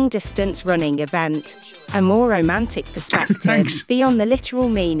 a long-distance running event. A more romantic perspective beyond the literal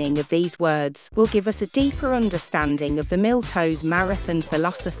meaning of these words will give us a deeper understanding of the Miltos Marathon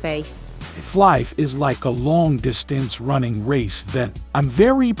philosophy. If life is like a long-distance running race, then I'm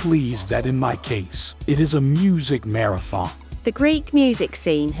very pleased that in my case, it is a music marathon. The Greek music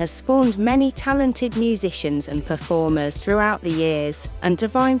scene has spawned many talented musicians and performers throughout the years, and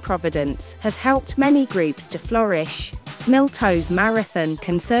divine providence has helped many groups to flourish. Miltos Marathon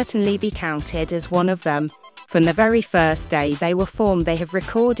can certainly be counted as one of them. From the very first day they were formed, they have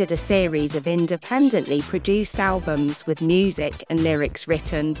recorded a series of independently produced albums with music and lyrics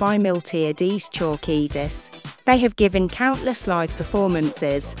written by Miltiadis Chalkidis. They have given countless live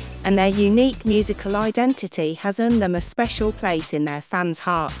performances, and their unique musical identity has earned them a special place in their fans'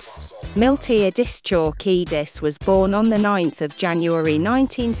 hearts. Miltiadis Chalkidis was born on the 9th of January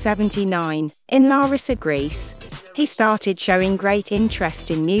 1979 in Larissa, Greece. He started showing great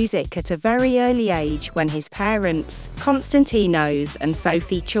interest in music at a very early age when his parents, Konstantinos and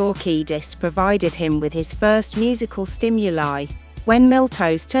Sophie Chalkidis, provided him with his first musical stimuli. When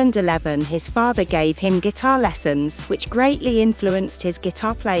Miltos turned 11, his father gave him guitar lessons, which greatly influenced his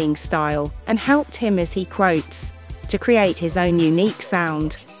guitar playing style and helped him, as he quotes, to create his own unique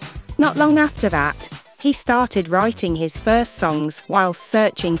sound. Not long after that, he started writing his first songs whilst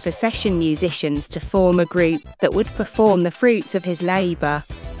searching for session musicians to form a group that would perform the fruits of his labour.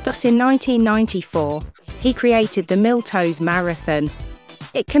 Thus, in 1994, he created the Miltos Marathon.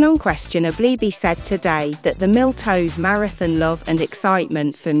 It can unquestionably be said today that the Miltos Marathon love and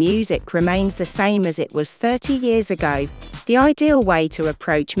excitement for music remains the same as it was 30 years ago. The ideal way to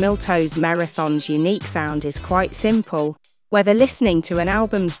approach Miltos Marathon's unique sound is quite simple. Whether listening to an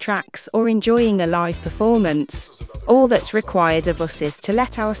album's tracks or enjoying a live performance, all that's required of us is to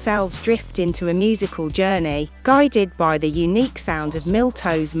let ourselves drift into a musical journey, guided by the unique sound of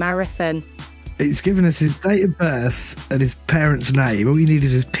Miltos Marathon. It's given us his date of birth and his parents' name. All you need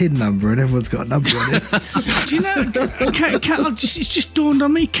is his PIN number, and everyone's got a number on it. Do you know, it's just dawned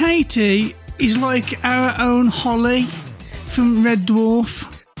on me, Katie is like our own Holly from Red Dwarf.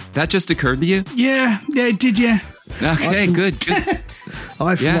 That just occurred to you? Yeah, it did, yeah. Okay, good.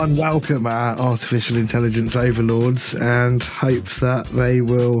 I, for one, welcome our artificial intelligence overlords and hope that they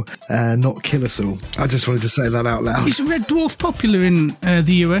will not kill us all. I just wanted to say that out loud. Is Red Dwarf popular in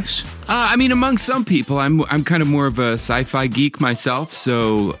the US? I mean, among some people. I'm kind of more of a sci-fi geek myself,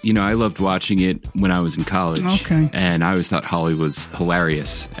 so, I loved watching it when I was in college. Okay. And I always thought Holly was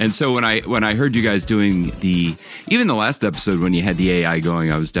hilarious. And so when I heard you guys doing even the last episode when you had the AI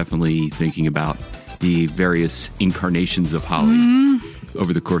going, I was definitely thinking about the various incarnations of Holly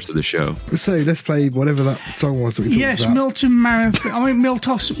over the course of the show. So let's play whatever that song was that we talked about.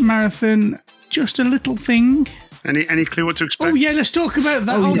 Miltos Marathon, Just a Little Thing. Any clue what to expect? Oh yeah, let's talk about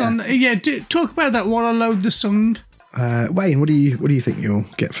that. Hold on. Yeah, talk about that while I load the song. Wayne, what do you think you'll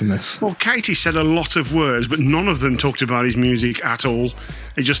get from this? Well, Katie said a lot of words, but none of them talked about his music at all.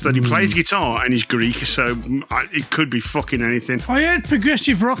 It's just that he plays guitar and he's Greek, so it could be fucking anything. I heard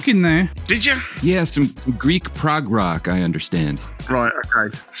progressive rock in there. Did you? Yeah, some Greek prog rock, I understand. Right,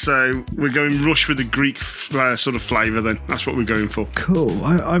 okay. So we're going Rush with the Greek sort of flavour then. That's what we're going for. Cool.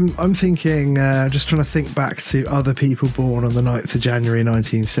 I'm thinking, just trying to think back to other people born on the 9th of January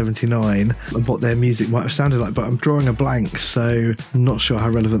 1979 and what their music might have sounded like, but I'm drawing a blank, so I'm not sure how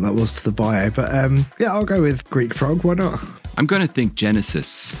relevant that was to the bio. But yeah, I'll go with Greek prog. Why not? I'm going to think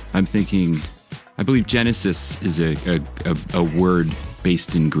Genesis. I believe Genesis is a word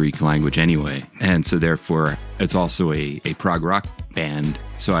based in Greek language anyway, and so therefore it's also a prog rock band.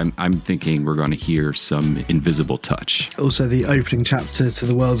 So I'm thinking we're going to hear some Invisible Touch. Also, the opening chapter to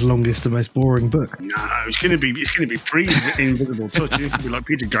the world's longest and most boring book. No, it's going to be pre-Invisible Touch. It's going to be like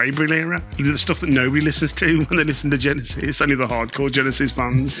Peter Gabriel era. The stuff that nobody listens to when they listen to Genesis. Only the hardcore Genesis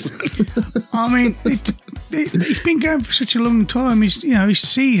fans. I mean, it's been going for such a long time. He's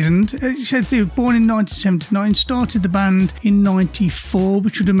seasoned. He said they were born in 1979, started the band in 94,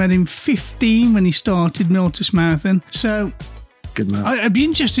 which would have made him 15 when he started Miltos Marathon. So good man. It'd be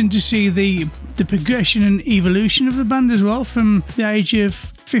interesting to see the progression and evolution of the band as well, from the age of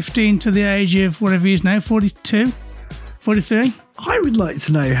 15 to the age of whatever he is now, 42, 43. I would like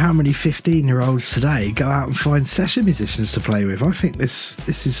to know how many 15-year-olds today go out and find session musicians to play with. I think this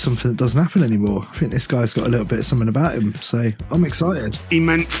is something that doesn't happen anymore. I think this guy's got a little bit of something about him, so I'm excited. He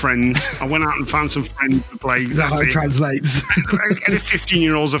meant friends. I went out and found some friends to play. Is that how it translates? Any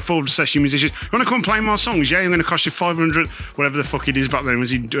 15-year-olds are full session musicians. You want to come and play my songs? Yeah, I'm going to cost you 500, whatever the fuck it is back then.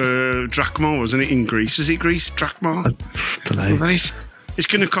 Was he drachma, wasn't it, in Greece? Was it Greece? Drachma? I don't know. It's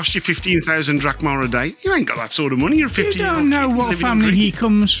going to cost you 15,000 drachma a day. You ain't got that sort of money. You're 15. You don't know what family he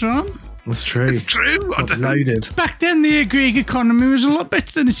comes from. That's true. It's true. Loaded. Back then, the Greek economy was a lot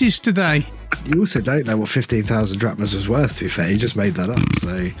better than it is today. You also don't know what 15,000 drachmas was worth, to be fair. You just made that up,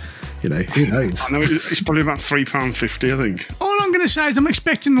 so, you know, who knows? I know it's probably about £3.50, I think. All I'm going to say is I'm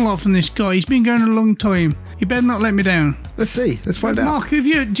expecting a lot from this guy. He's been going a long time. He better not let me down. Let's see. Let's find out. Mark, do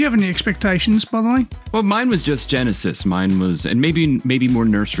you have any expectations, by the way? Well, mine was just Genesis. Mine was, and maybe more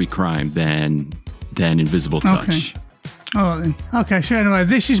nursery crime than Invisible Touch. Okay. All right, then. Okay, so anyway,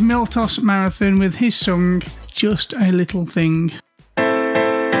 this is Miltos Marathon with his song, Just a Little Thing.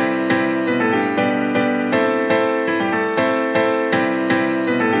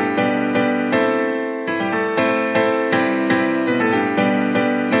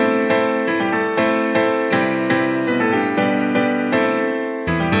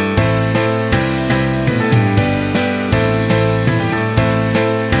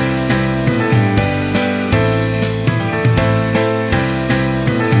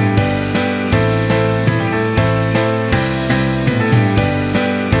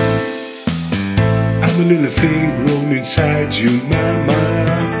 little thing grown inside you,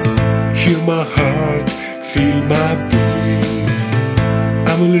 mama. Hear my heart, feel my beat.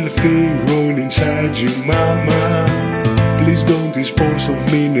 I'm a little thing grown inside you, mama. Please don't dispose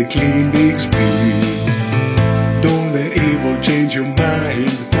of me in a clinic speed. Don't let evil change your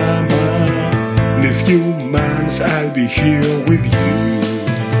mind, mama. In a few months I'll be here with you.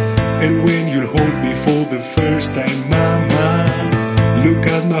 And when you'll hold me for the first time, mama, look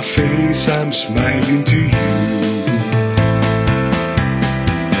at my face, I'm smiling to you.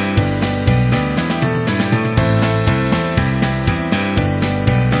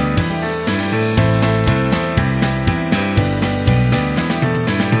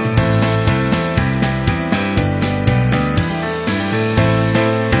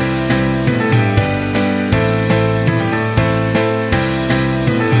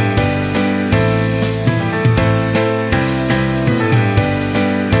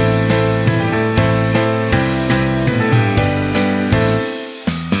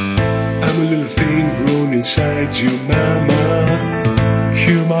 Inside you, mama,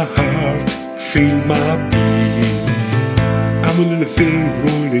 hear my heart, feel my beat. I'm a little thing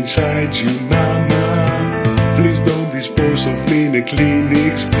growing inside you, mama. Please don't dispose of me in a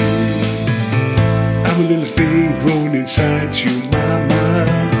clinic speed. I'm a little thing growing inside you, mama.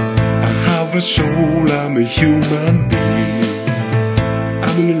 I have a soul, I'm a human being.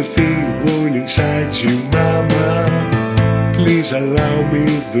 I'm a little thing growing inside you, mama. Please allow me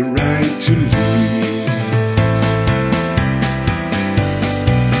the right to live.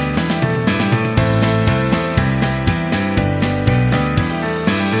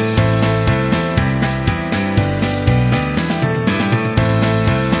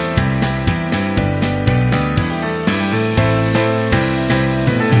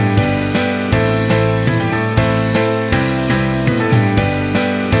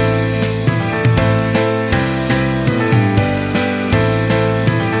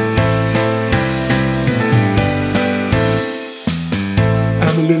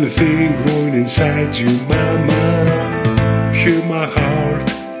 Inside you, mama, hear my heart,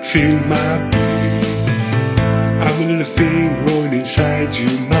 feel my beat. I'm a little thing growing inside you,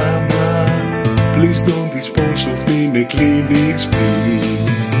 mama. Please don't dispose of me in a clinic speed.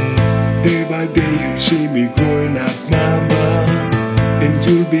 Day by day you'll see me growing up, mama, and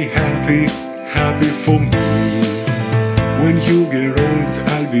you'll be happy, happy for me. When you get old,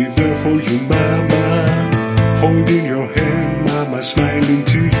 I'll be there for you, mama, holding your hand, mama, smiling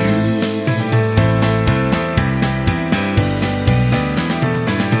to you.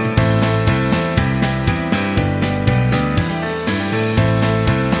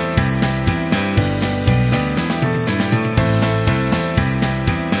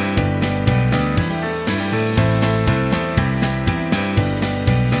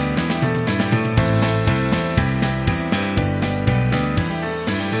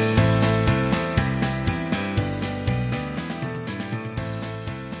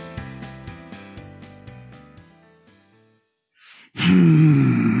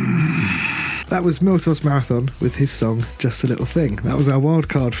 That was Miltos Marathon with his song Just a Little Thing. That was our wild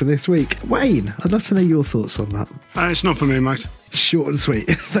card for this week. Wayne, I'd love to know your thoughts on that. It's not for me, mate. Short and sweet.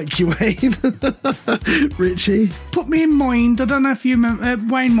 Thank you, Wayne. Richie? Put me in mind, I don't know if you remember,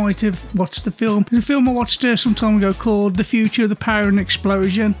 Wayne might have watched the film. The film I watched some time ago called The Future of the Power and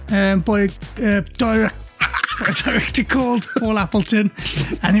Explosion by a director called Paul Appleton,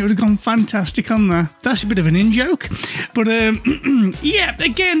 and it would have gone fantastic on that. That's a bit of an in-joke. But, yeah,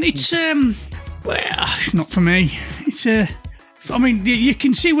 again, it's not for me. It's I mean, you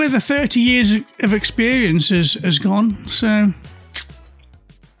can see where the 30 years of experience has gone. So,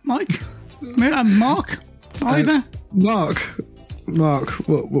 Mike? Mark? Either? Mark,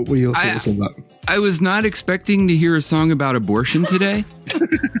 what were your thoughts on that? I was not expecting to hear a song about abortion today.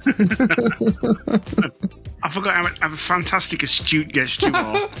 I forgot how a fantastic, astute guest you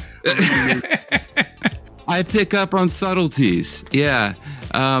are. I pick up on subtleties. Yeah.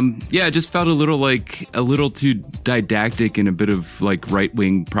 It just felt a little too didactic and a bit of like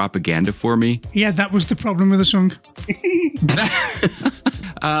right-wing propaganda for me. Yeah, that was the problem with the song.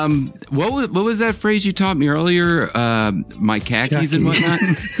 What was that phrase you taught me earlier? My khakis and whatnot?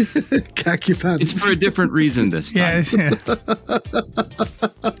 Khaki pants. It's for a different reason this time. Yeah.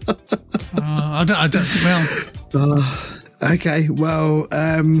 I don't, well. Okay, well,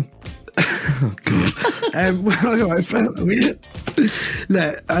 oh God. Well,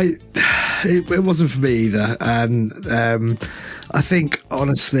 it wasn't for me either, and I think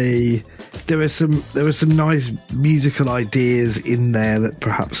honestly there were some nice musical ideas in there that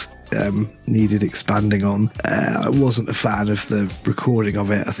perhaps needed expanding on. I wasn't a fan of the recording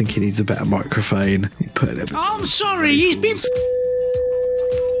of it. I think he needs a better microphone. I'm sorry, he's been.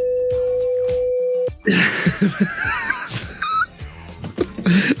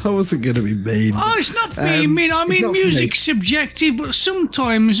 I wasn't going to be mean. Oh, it's not being mean. I mean, music's subjective, but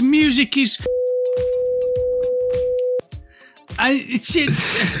sometimes music is.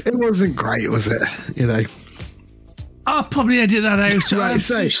 It wasn't great, was it? You know. I'll probably edit that out. Right,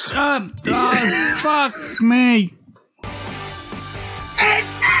 fuck me. It's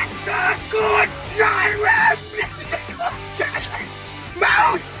not a good genre!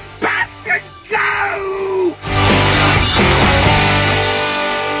 Most bastard, go!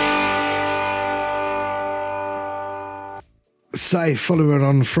 So, following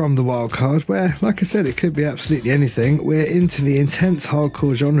on from the wild card, where, like I said, it could be absolutely anything, we're into the intense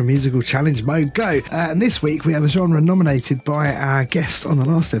hardcore genre musical challenge mode go. And this week we have a genre nominated by our guest on the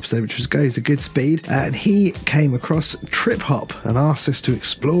last episode, which was Goes a Good Speed. And he came across trip hop and asked us to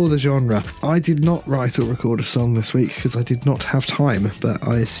explore the genre. I did not write or record a song this week because I did not have time, but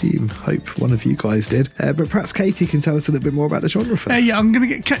I hope one of you guys did. But perhaps Katie can tell us a little bit more about the genre first. Yeah, I'm going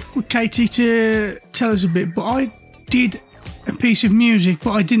to get Katie to tell us a bit, but I did a piece of music,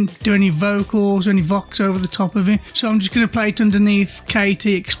 but I didn't do any vocals or any vox over the top of it, so I'm just going to play it underneath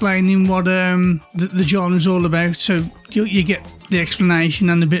Katie explaining what the genre's all about, so you get the explanation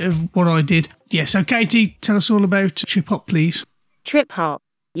and a bit of what I did. Yeah, so Katie, tell us all about trip hop, please. Trip hop,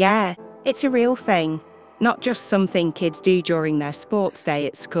 yeah, it's a real thing, not just something kids do during their sports day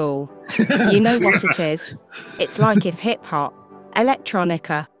at school. You know what it is? It's like if hip hop,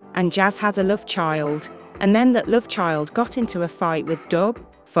 electronica, and jazz had a love child, and then that love child got into a fight with dub,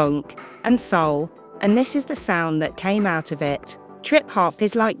 funk, and soul, and this is the sound that came out of it. Trip hop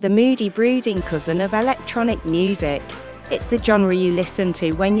is like the moody, brooding cousin of electronic music. It's the genre you listen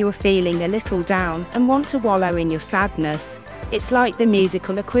to when you are feeling a little down and want to wallow in your sadness. It's like the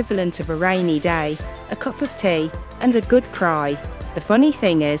musical equivalent of a rainy day, a cup of tea, and a good cry. The funny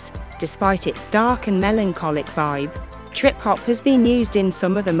thing is, despite its dark and melancholic vibe, trip hop has been used in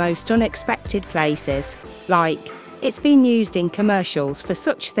some of the most unexpected places, like, it's been used in commercials for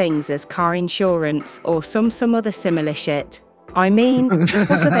such things as car insurance or some other similar shit. I mean,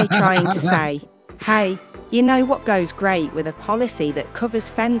 what are they trying to say? Hey, you know what goes great with a policy that covers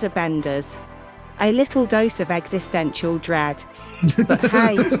fender benders? A little dose of existential dread. But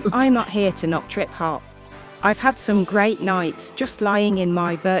hey, I'm not here to knock trip hop. I've had some great nights just lying in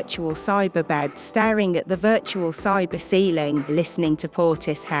my virtual cyber bed staring at the virtual cyber ceiling listening to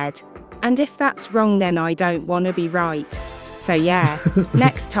Portishead. And if that's wrong then I don't want to be right. So yeah,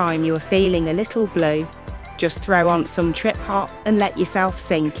 next time you are feeling a little blue, just throw on some trip hop and let yourself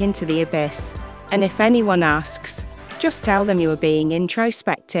sink into the abyss. And if anyone asks, just tell them you are being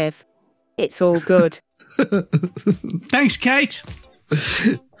introspective. It's all good. Thanks, Kate.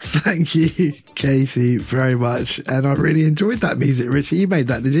 Thank you, Casey, very much. And I really enjoyed that music. Richie, you made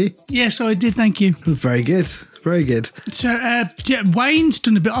that, did you? Yes, I did. Thank you. Very good. Very good. So, Wayne's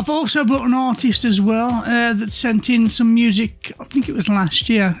done a bit. I've also brought an artist as well that sent in some music, I think it was last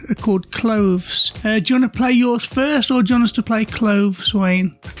year, called Cloves. Do you want to play yours first, or do you want us to play Cloves,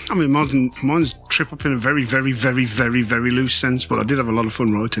 Wayne? I mean, mine's trip up in a very, very, very, very, very loose sense, but I did have a lot of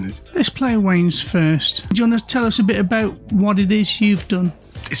fun writing it. Let's play Wayne's first. Do you want to tell us a bit about what it is you've done?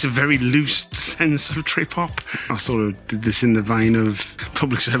 It's a very loose sense of trip hop. I sort of did this in the vein of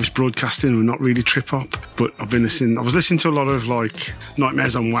public service broadcasting, and not really trip hop. But I was listening to a lot of like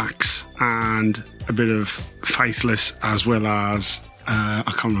Nightmares on Wax and a bit of Faithless, as well as I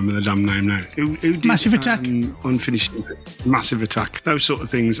can't remember the damn name now. Who did, Massive Attack. Unfinished Massive Attack. Those sort of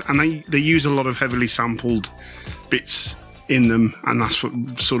things, and they use a lot of heavily sampled bits in them, and that's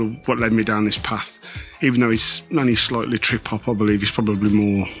what led me down this path. Even though it's only slightly trip hop, I believe it's probably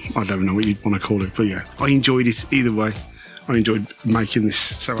more, I don't know what you'd want to call it, but yeah, I enjoyed it either way. I enjoyed making this.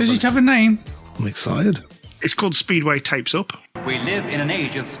 So does it have a name? I'm excited. It's called Speedway Tapes Up. We live in an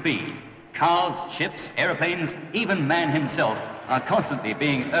age of speed. Cars, ships, aeroplanes, even man himself are constantly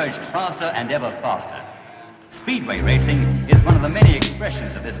being urged faster and ever faster. Speedway racing is one of the many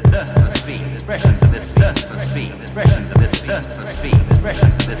expressions of this thirst for speed, expressions of this thirst for speed, expressions of this thirst for speed,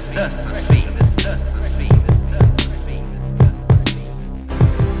 expressions of this thirst for speed, this thirst for speed, this thirst for speed, this thirst for speed.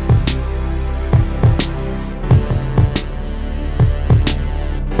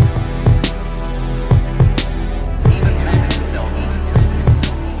 Even man himself, even man himself,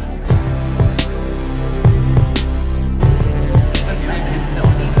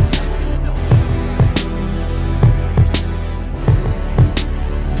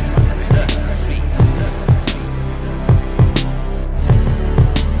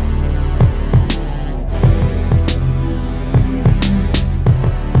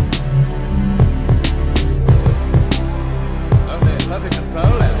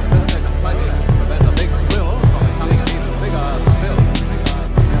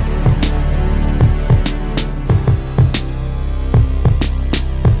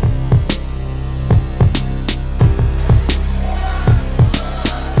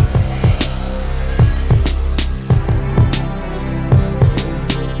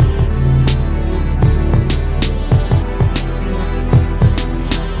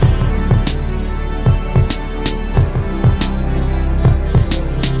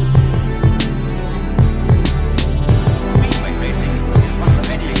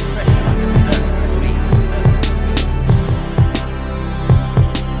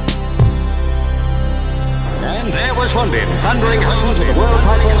 thundering home to the world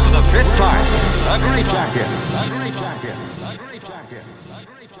title for the 5th time. A great champion. A great champion. A great champion. A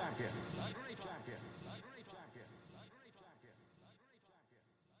great champion. A great champion. A great champion.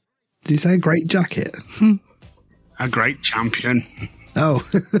 Did you say great jacket? A great champion. Oh,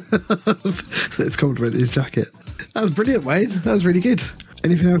 let's compliment his jacket. That was brilliant, Wayne. That was really good.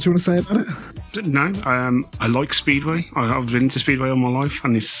 Anything else you want to say about it? No, I like Speedway. I've been into Speedway all my life,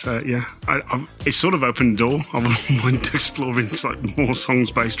 and it's it's sort of opened the door. I went to exploring like more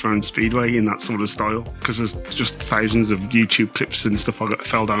songs based around Speedway in that sort of style, because there's just thousands of YouTube clips and stuff.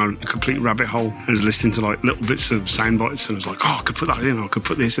 Fell down a complete rabbit hole and was listening to like little bits of sound bites, and I was like, oh, I could put that in, I could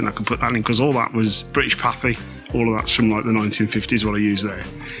put this in, I could put that in, because all that was British Pathy. All of that's from like the 1950s, what I used there,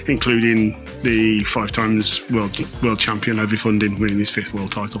 including the 5 times world champion Ovi Funding winning his 5th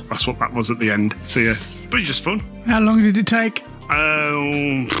world title. That's what that was at the end. So yeah, but it's just fun. How long did it take?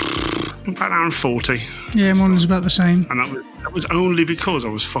 About an hour and 40. Yeah, mine was about the same. And that was only because I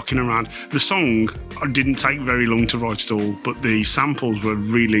was fucking around. The song didn't take very long to write at all, but the samples were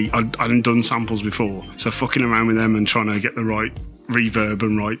really... I hadn't done samples before, so fucking around with them and trying to get the right reverb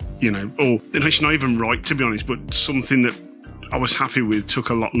and right, or it's not even right, to be honest, but something that I was happy with took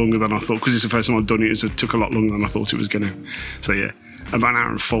a lot longer than I thought, because it's the first time I'd done it, so it took a lot longer than I thought it was going to. So yeah, about an hour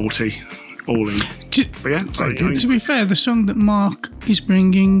and 40 all in. To be fair, the song that Mark is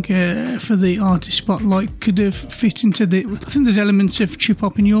bringing for the artist spotlight could have fit into I think there's elements of trip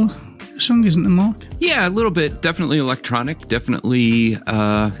hop in your song, isn't there, Mark? Yeah, a little bit. Definitely electronic. Definitely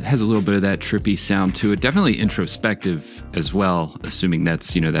has a little bit of that trippy sound to it. Definitely introspective as well, assuming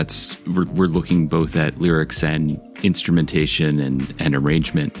that's we're looking both at lyrics and instrumentation and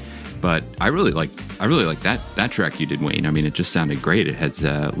arrangement. But I really like that track you did, Wayne. I mean, it just sounded great. It has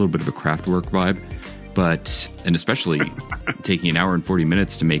a little bit of a Kraftwerk vibe, and especially taking an hour and 40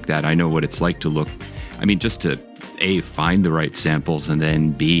 minutes to make that. I know what it's like to look. I mean, just to A, find the right samples, and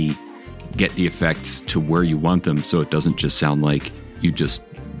then B, get the effects to where you want them, so it doesn't just sound like you just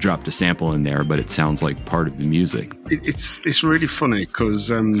dropped a sample in there, but it sounds like part of the music. It's really funny because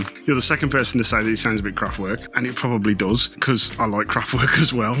you're the second person to say that it sounds a bit Kraftwerk, and it probably does because I like Kraftwerk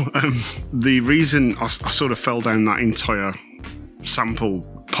as well. The reason I sort of fell down that entire sample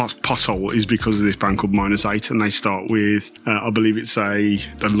pothole is because of this band called -8, and they start with I believe it's a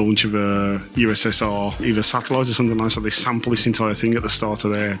launch of a USSR either satellite or something like that. So they sample this entire thing at the start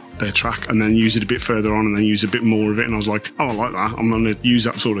of their track and then use it a bit further on and then use a bit more of it, and I was like, oh, I like that, I'm going to use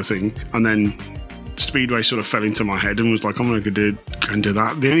that sort of thing. And then Speedway sort of fell into my head and was like, I'm going to go and do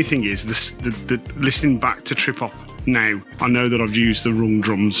that. The only thing is the listening back to Trip Hop now, I know that I've used the wrong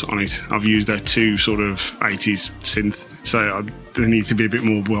drums on it. I've used their 2 sort of 80s synth, so they need to be a bit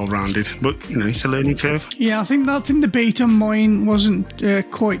more well-rounded. But, it's a learning curve. Yeah, I think the beat on mine wasn't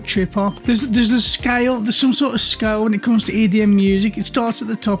quite trip-hop. There's a scale, there's some sort of scale when it comes to EDM music. It starts at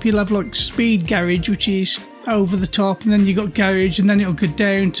the top, you'll have like speed garage, which is over the top, and then you got garage, and then it'll go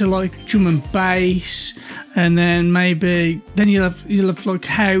down to like drum and bass, and then you'll have like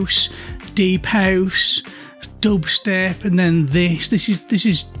house, deep house, dubstep, and then this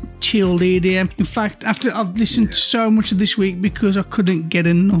is chilled EDM. In fact, after I've listened to so much of this week because I couldn't get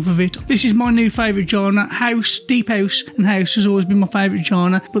enough of it. This is my new favourite genre. House, deep house and house has always been my favourite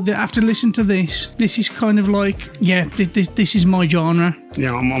genre, but after listening to this is kind of like, yeah, this is my genre.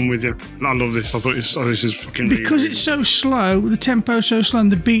 Yeah, I'm with you. I love this. I thought this is fucking because really, it's so slow, the tempo's so slow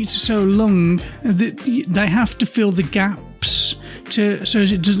and the beats are so long that they have to fill the gaps so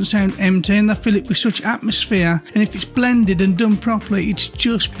it doesn't sound empty, and they fill it with such atmosphere, and if it's blended and done properly, it's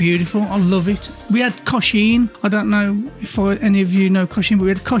just beautiful. I love it. We had Koshin. I don't know if any of you know Koshin, but we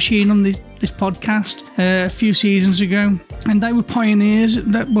had Koshin on this podcast a few seasons ago, and they were pioneers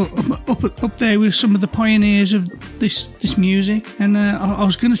up there with some of the pioneers of this music, and I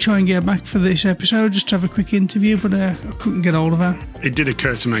was going to try and get her back for this episode just to have a quick interview, but I couldn't get hold of her. It did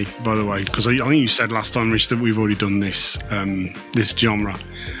occur to me, by the way, because I think you said last time, Rich, that we've already done this genre,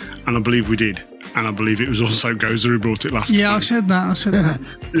 and I believe we did. And I believe it was also Gozer who brought it last time. Yeah, I said that.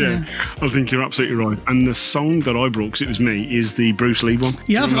 Yeah, I think you're absolutely right. And the song that I brought, because it was me, is the Bruce Lee one.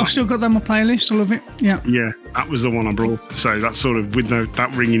 Yeah, I've still got that on my playlist. I love it. Yeah, that was the one I brought. So that's sort of, with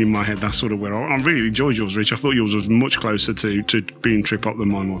that ringing in my head, that's sort of where I really enjoyed yours, Rich. I thought yours was much closer to being trip hop than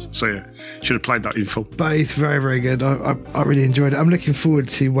mine was. So yeah, should have played that in full. Both very, very good. I really enjoyed it. I'm looking forward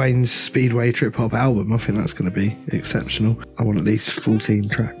to Wayne's Speedway trip hop album. I think that's going to be exceptional. I want at least 14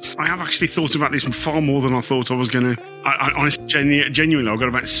 tracks. I have actually thought about this far more than I thought I was going to. I honestly, genuinely, I've got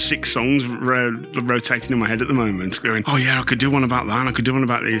about 6 songs rotating in my head at the moment, going, oh yeah, I could do one about that, and I could do one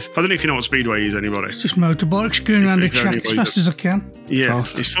about this. I don't know if you know what Speedway is, anybody? It's just motorbikes going around the track as fast as I can. Yeah,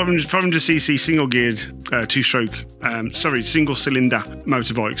 it's 500cc single-geared, single-cylinder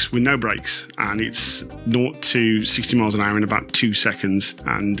motorbikes with no brakes, and it's 0 to 60 miles an hour in about 2 seconds,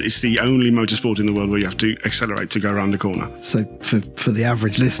 and it's the only motorsport in the world where you have to accelerate to go around the corner. So for the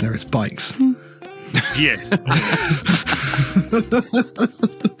average listener, it's bikes. Yeah.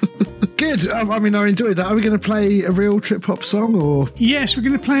 Good. I enjoyed that. Are we going to play a real trip hop song, or? Yes, we're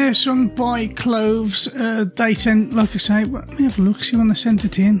going to play a song by Cloves. They sent, like I say, let me have a look, see when they sent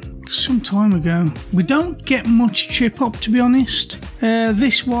it in. Some time ago. We don't get much trip hop, to be honest.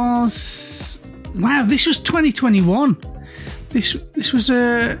 This was 2021. This was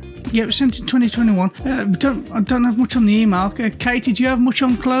it was sent in 2021. I don't have much on the email. Katie, do you have much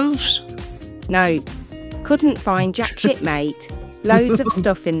on Cloves? No, couldn't find jack shit, mate. Loads of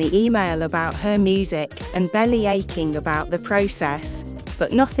stuff in the email about her music and belly aching about the process,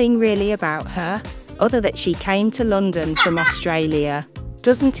 but nothing really about her, other that she came to London from Australia.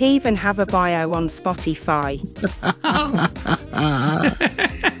 Doesn't even have a bio on Spotify.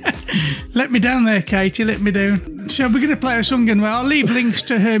 Let me down there, Katie, let me down. So we're going to play a song anyway. I'll leave links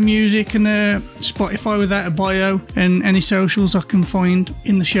to her music and Spotify without a bio and any socials I can find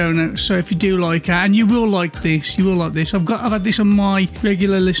in the show notes. So if you do like her, and you will like this. I've had this on my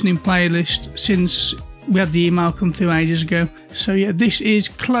regular listening playlist since we had the email come through ages ago. So yeah, this is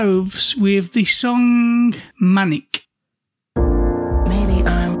Cloves with the song Manic. Maybe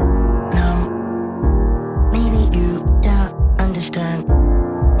I'm numb. Maybe you don't understand.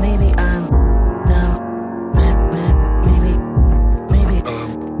 Maybe I'm numb. Maybe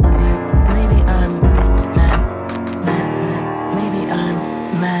I'm maybe I'm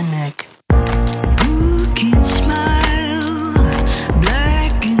manic. Who can smile?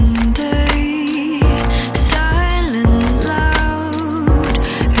 Black and day, silent, loud,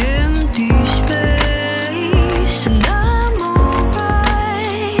 empty space.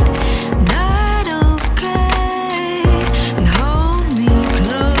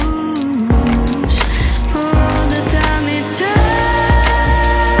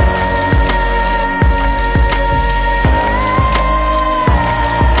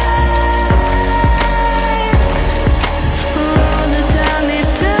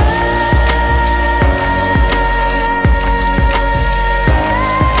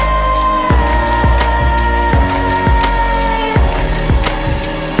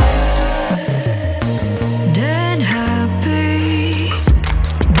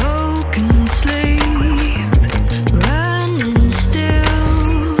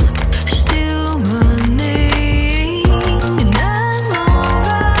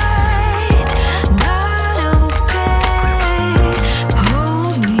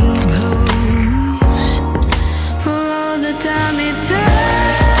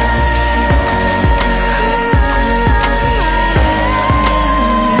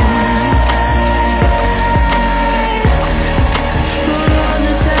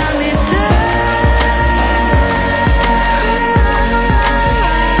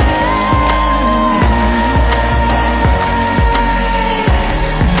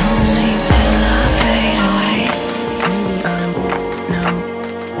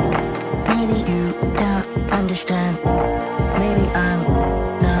 understand. Maybe I'm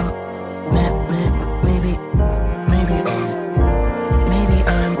numb. Maybe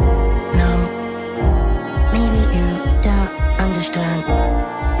I'm numb. Maybe you don't understand.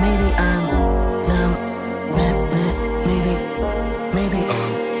 Maybe I'm numb. Maybe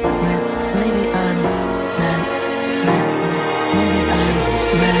I'm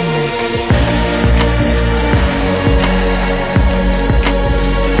manic.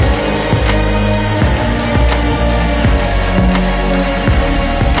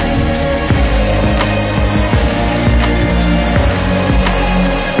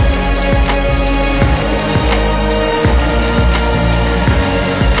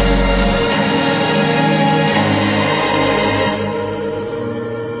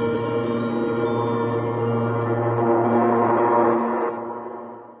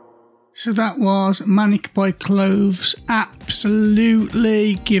 So that was Manic by Cloves,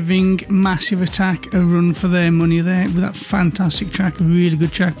 absolutely giving Massive Attack a run for their money there with that fantastic track, really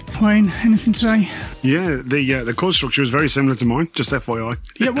good track. Wayne, anything to say? Yeah, the chord structure is very similar to mine, just FYI.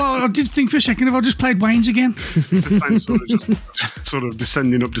 Yeah, well, I did think for a second if I just played Wayne's again. It's the same sort of, just sort of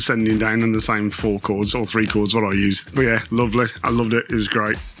descending up, descending down, and the same 4 chords or 3 chords what I used. But yeah, lovely. I loved it. It was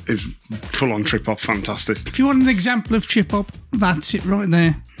great. It's full on trip hop, fantastic. If you want an example of trip hop, that's it right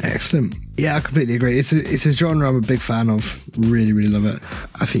there. Excellent. Yeah, I completely agree. It's a genre I'm a big fan of. Really, really love it.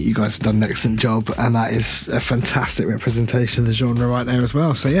 I think you guys have done an excellent job, and that is a fantastic representation of the genre right there as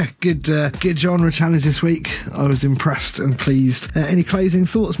well. So yeah, good genre challenge this week. I was impressed and pleased. Any closing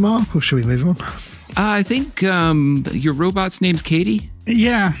thoughts, Mark, or shall we move on? I think your robot's name's Katie.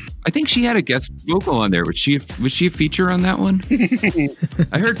 Yeah. I think she had a guest vocal on there. Was she a feature on that one?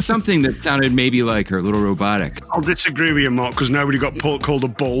 I heard something that sounded maybe like her, a little robotic. I'll disagree with you, Mark, because nobody got called a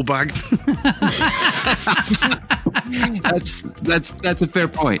ball bag. That's a fair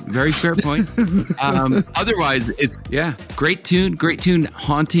point. Very fair point. Otherwise, it's great tune,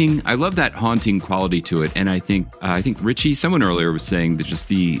 haunting. I love that haunting quality to it, and I think Richie, someone earlier was saying that just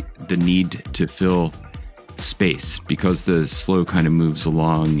the need to fill space because the slow kind of moves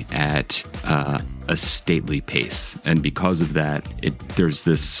along at a stately pace, and because of that, there's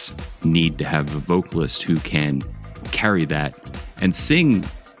this need to have a vocalist who can carry that and sing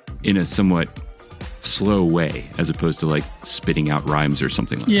in a somewhat slow way as opposed to like spitting out rhymes or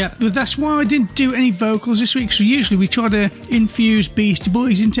something like that. Yeah, but that's why I didn't do any vocals this week. So usually we try to infuse Beastie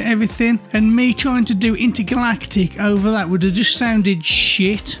Boys into everything, and me trying to do Intergalactic over that would have just sounded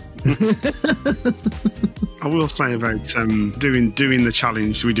shit. I will say about doing the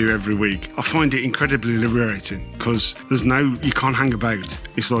challenge we do every week, I find it incredibly liberating because you can't hang about.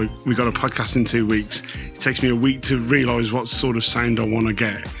 It's like, we got a podcast in 2 weeks. It takes me a week to realise what sort of sound I want to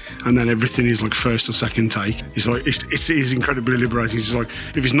get, and then everything is like first or second take. It's like it is incredibly liberating. It's like,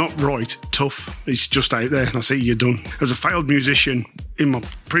 if it's not right, tough. It's just out there, and that's it. You're done. As a failed musician in my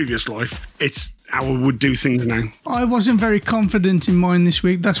previous life, it's how I would do things now. I wasn't very confident in mine this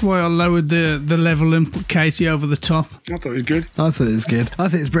week. That's why I lowered the level and put Katie over the top. I thought it was good. I think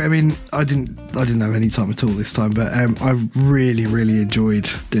it's great. I mean, I didn't have any time at all this time, but I really, really enjoyed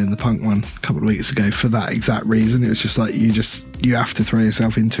doing the punk one a couple of weeks ago for that exact reason. It was just like you have to throw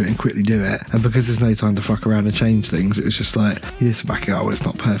yourself into it and quickly do it, and because there's no time to fuck around and change things, it was just like, you need to back it up. It's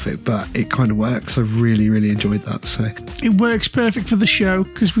not perfect, but it kind of works. I really, really enjoyed that. So it works perfect for the show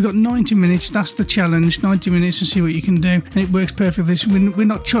because we got 90 minutes. That's the challenge, 90 minutes, and see what you can do, and it works perfectly. So we're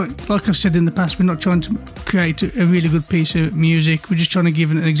not trying, like I've said in the past, we're not trying to create a really good piece of music. We're just trying to give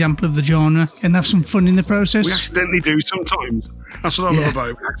an example of the genre and have some fun in the process. We accidentally do sometimes. That's what I love about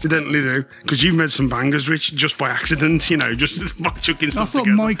it. We accidentally do, because you've made some bangers, Rich, just by accident, just by chucking stuff I thought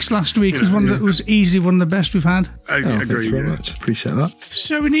together. Mike's last week was one that was easily one of the best we've had. I agree. Thank you very much. Appreciate that.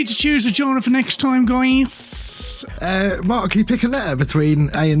 So we need to choose a genre for next time, guys. Mark, can you pick a letter between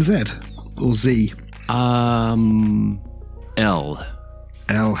A and Z? Or Z? L.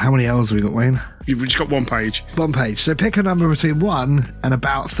 L. How many L's have we got, Wayne? You've just got one page. One page. So pick a number between 1 and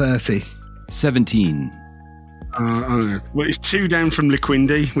about 30. 17. I don't know. Well, it's 2 down from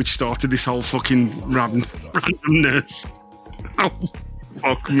Liquindi, which started this whole fucking randomness. Oh,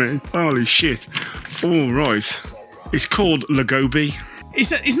 fuck me. Holy shit. All right. It's called Lagobi.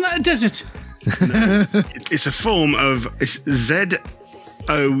 Isn't that a desert? No. It's a form of... It's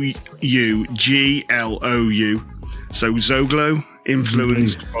Zougloou. So Zoglo,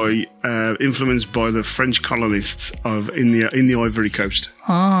 influenced by the French colonists in the Ivory Coast.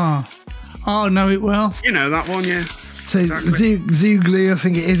 Oh, know it well. You know that one, yeah. So exactly. Zouglou, I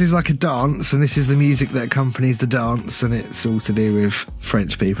think it is like a dance, and this is the music that accompanies the dance, and it's all to do with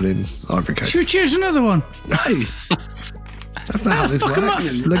French people in Ivory Coast. Should we choose another one? No. That's not how this works. How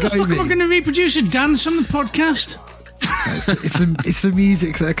the fuck am I going to reproduce a dance on the podcast? It's the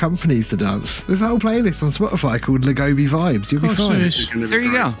music that accompanies the dance. There's a whole playlist on Spotify called Lagobi Vibes. You'll be fine. There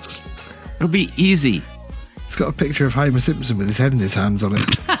you go. It'll be easy. It's got a picture of Homer Simpson with his head in his hands on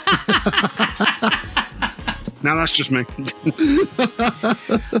it. Now that's just me.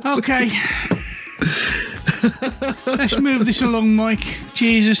 Okay. Let's move this along, Mike.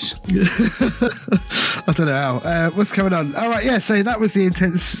 Jesus. I don't know how. What's going on? All right, yeah, so that was the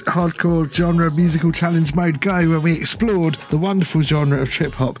intense hardcore genre musical challenge mode go, where we explored the wonderful genre of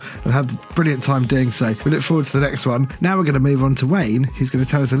trip hop and had a brilliant time doing so. We look forward to the next one. Now we're going to move on to Wayne, who's going to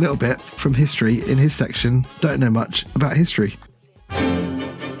tell us a little bit from history in his section, Don't Know Much About History.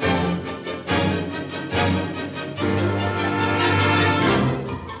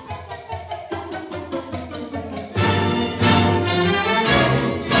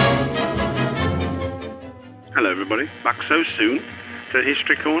 Everybody, back so soon to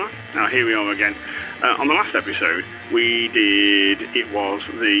History Corner. Now here we are again. On the last episode it was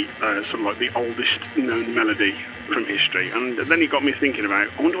the sort of like the oldest known melody from history, and then it got me thinking about,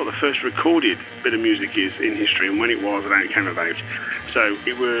 I wonder what the first recorded bit of music is in history and when it was and how it came about. So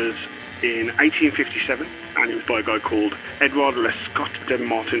it was in 1857, and it was by a guy called Edward Lescott de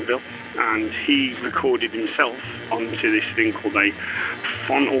Martinville, and he recorded himself onto this thing called a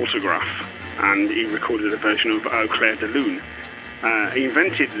phonautograph, and he recorded a version of Eau Claire de Lune. He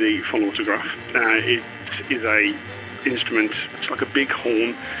invented the phonautograph. It is a instrument, it's like a big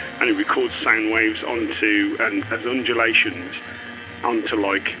horn, and it records sound waves onto, and as undulations onto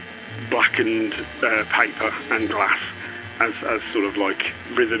like blackened paper and glass as sort of like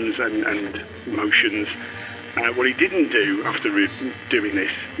rhythms and motions. What he didn't do after doing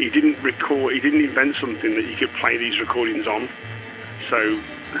this, he didn't invent something that you could play these recordings on. So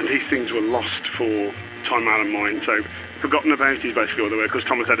these things were lost for time out of mind. So forgotten about is basically what they were, because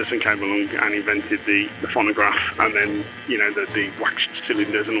Thomas Edison came along and invented the phonograph, and then, you know, the waxed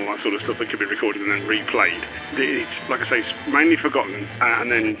cylinders and all that sort of stuff that could be recorded and then replayed. It's, like I say, it's mainly forgotten.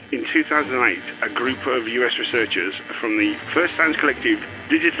 And then in 2008, a group of US researchers from the First Sounds Collective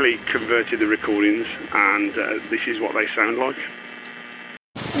digitally converted the recordings, and this is what they sound like.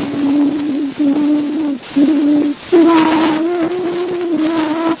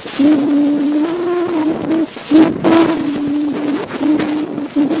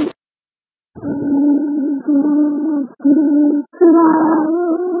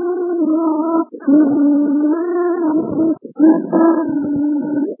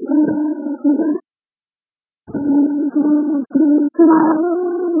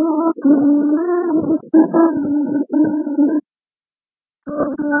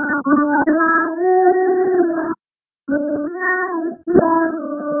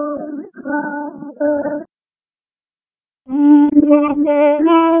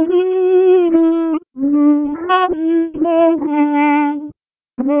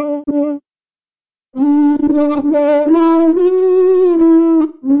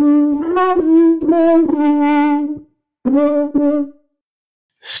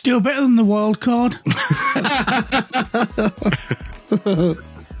 Still better than the wild card.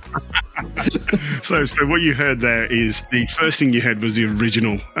 So what you heard there is, the first thing you heard was the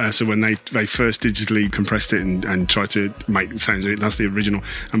original. So when they first digitally compressed it and tried to make sounds of it, that's the original.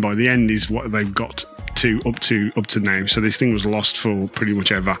 And by the end is what they've got up to now. So this thing was lost for pretty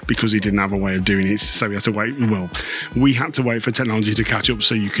much ever because he didn't have a way of doing it. So we had to wait. Well, we had to wait for technology to catch up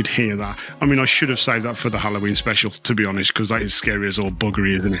so you could hear that. I mean, I should have saved that for the Halloween special, to be honest, because that is scary as all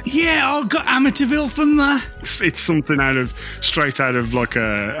buggery, isn't it? Yeah, I got Amityville from there. It's something straight out of like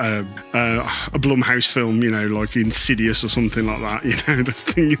a Blumhouse film, you know, like Insidious or something like that. You know, this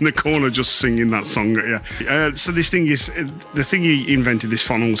thing in the corner just singing that song. Yeah. So this thing is the thing he invented, this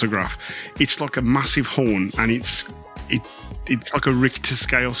phonautograph. It's like a massive horn, and it's like a Richter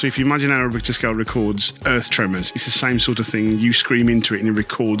scale. So if you imagine how a Richter scale records earth tremors, it's the same sort of thing. You scream into it and it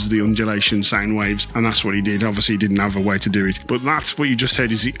records the undulation sound waves, and that's what he did. Obviously he didn't have a way to do it, but that's what you just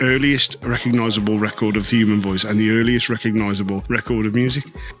heard is the earliest recognisable record of the human voice and the earliest recognisable record of music.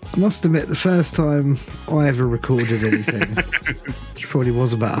 I must admit, the first time I ever recorded anything, which probably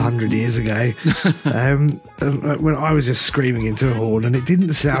was about 100 years ago, when I was just screaming into a horn, and it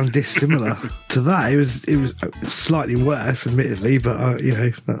didn't sound dissimilar to that. It was slightly worse, admittedly, but you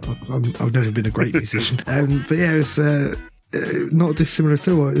know, I've never been a great musician. But yeah, it was not dissimilar at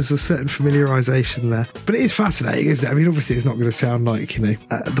all. There's a certain familiarisation there. But it is fascinating, isn't it? I mean, obviously it's not going to sound like,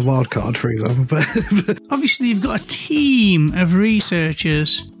 the wild card, for example. But obviously you've got a team of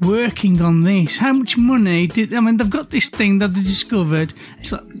researchers working on this. How much money they've got this thing that they discovered.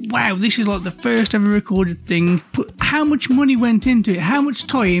 It's like, wow, this is like the first ever recorded thing. But how much money went into it? How much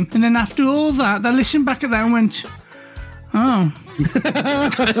time? And then after all that, they listened back at that and went, oh.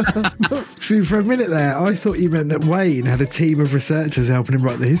 See, for a minute there, I thought you meant that Wayne had a team of researchers helping him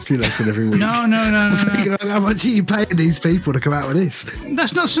write the history lesson every week. No. How much are you paying these people to come out with this?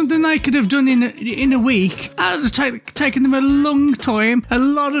 That's not something they could have done in a week. That would have taken them a long time. A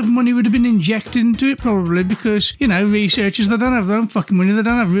lot of money would have been injected into it, probably, because, researchers, they don't have their own fucking money, they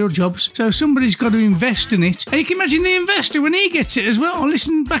don't have real jobs. So somebody's got to invest in it. And you can imagine the investor when he gets it as well. I'll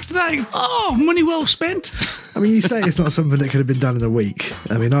listen back to that. Oh, money well spent. I mean, you say it's not something that could have been done in a week.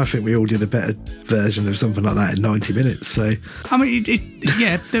 I mean, I think we all did a better version of something like that in 90 minutes. So, I mean, it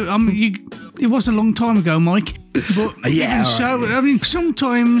was a long time ago, Mike. But even so, I mean,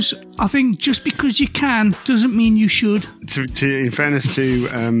 sometimes I think just because you can doesn't mean you should. In fairness to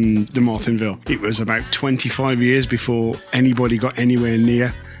the Martinville, it was about 25 years before anybody got anywhere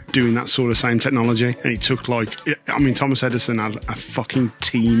near doing that sort of same technology, and it took Thomas Edison had a fucking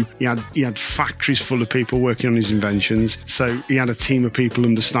team. He had factories full of people working on his inventions, so he had a team of people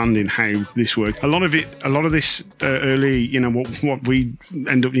understanding how this worked. A lot of this early, what we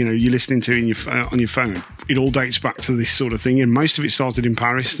end up, you're listening to on your phone, it all dates back to this sort of thing, and most of it started in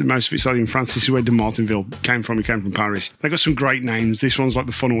Paris, most of it started in France. This is where de Martinville came from. He came from Paris. They got some great names. This one's like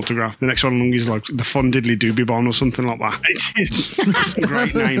the Fun Autograph. The next one along is like the Fun Diddly Doobie Bon or something like that. It's some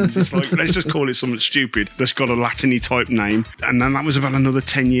great names. It's like, let's just call it something stupid that's got a Latin-y type name. And then that was about another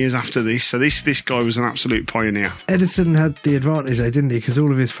 10 years after this. So this guy was an absolute pioneer. Edison had the advantage though, didn't he? Because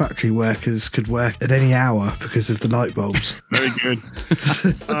all of his factory workers could work at any hour because of the light bulbs. Very good.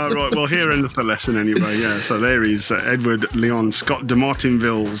 Right, well, here ends the lesson anyway. Yeah, so there is Edward Leon Scott de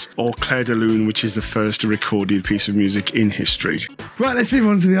Martinville's Au Clair de Lune, which is the first recorded piece of music in history. Right, let's move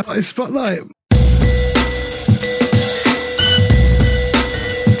on to the artist spotlight.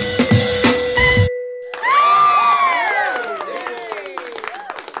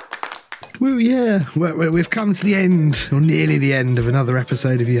 Well, yeah, we've come to the end, or nearly the end, of another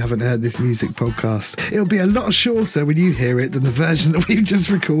episode. If you haven't heard this music podcast, it'll be a lot shorter when you hear it than the version that we've just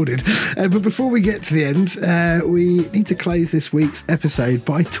recorded. But before we get to the end, we need to close this week's episode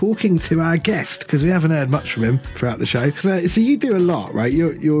by talking to our guest, because we haven't heard much from him throughout the show. So you do a lot, right?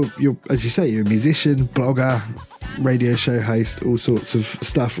 You're as you say, you're a musician, blogger, radio show host, all sorts of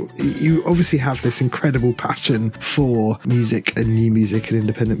stuff. You obviously have this incredible passion for music and new music and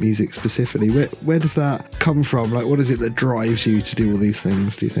independent music specifically. Where does that come from? Like, what is it that drives you to do all these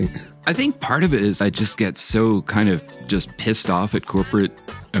things, do you think? I think part of it is I just get so kind of just pissed off at corporate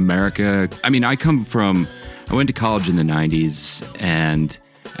America. I mean, I went to college in the 90s, and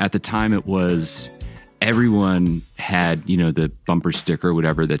at the time it was everyone had, the bumper sticker or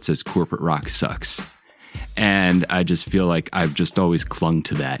whatever that says corporate rock sucks. And I just feel like I've just always clung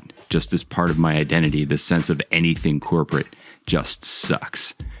to that, just as part of my identity. The sense of anything corporate just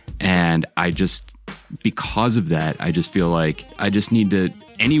sucks. And because of that, I just feel like I just need to,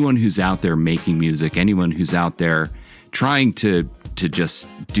 anyone who's out there making music, anyone who's out there trying to just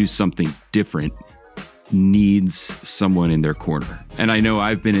do something different needs someone in their corner. And I know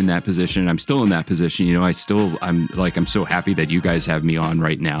I've been in that position. I'm still in that position. I'm so happy that you guys have me on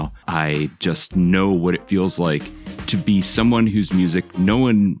right now. I just know what it feels like to be someone whose music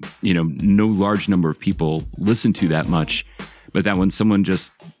no large number of people listen to that much, but that when someone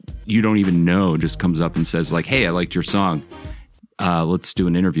just, you don't even know, just comes up and says like, hey, I liked your song. Let's do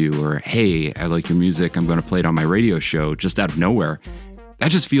an interview. Or, hey, I like your music. I'm going to play it on my radio show, just out of nowhere.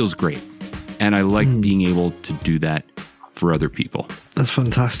 That just feels great. And I like being able to do that for other people. That's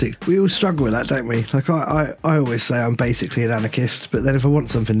fantastic. We all struggle with that, don't we? Like I always say I'm basically an anarchist, but then if I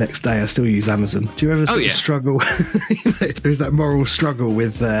want something next day, I still use Amazon. Do you ever struggle? There's that moral struggle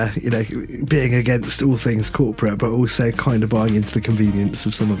with, being against all things corporate, but also kind of buying into the convenience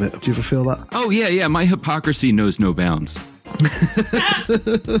of some of it. Do you ever feel that? Oh, yeah. My hypocrisy knows no bounds.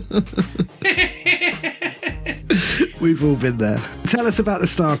 We've all been there. Tell us about the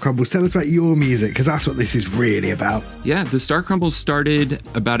Star Crumbles. Tell us about your music, because that's what this is really about. Yeah, the Star Crumbles started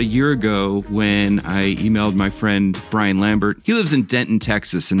about a year ago when I emailed my friend Brian Lambert. He lives in Denton,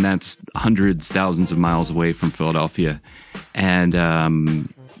 Texas, and that's hundreds, thousands of miles away from Philadelphia.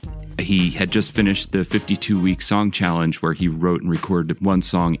 And he had just finished the 52-week song challenge where he wrote and recorded one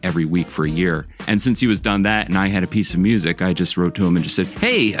song every week for a year. And since he was done that and I had a piece of music, I just wrote to him and just said,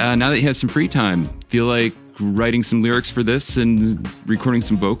 hey, now that you have some free time, feel like writing some lyrics for this and recording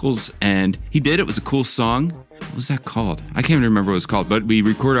some vocals, and he did. It was a cool song. What was that called? I can't even remember what it was called, but we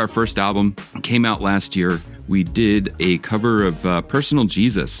recorded our first album. It came out last year. We did a cover of Personal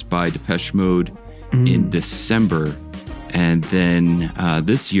Jesus by Depeche Mode in December. And then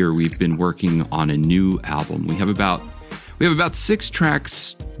this year we've been working on a new album. We have about 6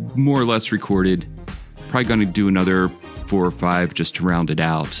 tracks more or less recorded. Probably going to do another 4 or 5 just to round it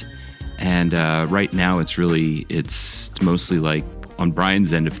out. And right now it's mostly like on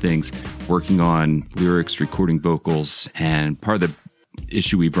Brian's end of things, working on lyrics, recording vocals. And part of the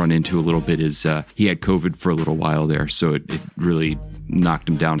issue we've run into a little bit is he had COVID for a little while there. So it really knocked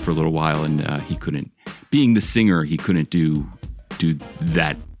him down for a little while, and he couldn't, being the singer, he couldn't do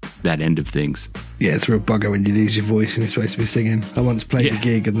that end of things. Yeah, it's a real bugger when you lose your voice and you're supposed to be singing. I once played a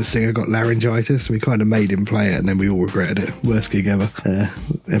gig and the singer got laryngitis, and we kind of made him play it, and then we all regretted it. Worst gig ever.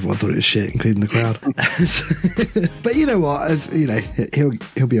 Everyone thought it was shit, including the crowd. But you know what? As you know,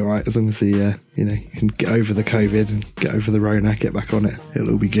 he'll be all right as long as he can get over the COVID and get over the Rona, get back on it.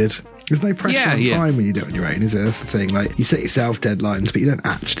 It'll all be good. There's no pressure on time when you do it on your own, is there? That's the thing. Like, you set yourself deadlines, but you don't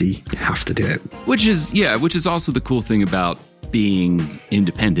actually have to do it. Which is also the cool thing about being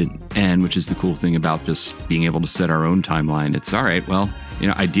independent, and which is the cool thing about just being able to set our own timeline. It's all right, well,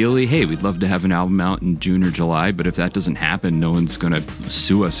 ideally, hey, we'd love to have an album out in June or July, but if that doesn't happen, no one's going to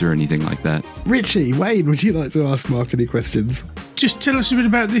sue us or anything like that. Richie, Wayne, would you like to ask Mark any questions? Just tell us a bit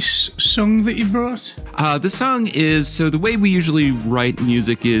about this song that you brought. The song is, so the way we usually write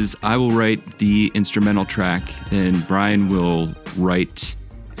music is I will write the instrumental track, and Brian will write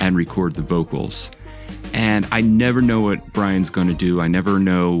and record the vocals. And I never know what Brian's going to do. I never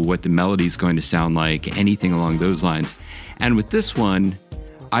know what the melody's going to sound like, anything along those lines. And with this one,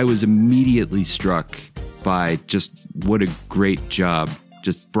 I was immediately struck by just what a great job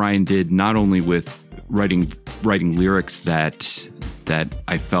just Brian did, not only with writing lyrics that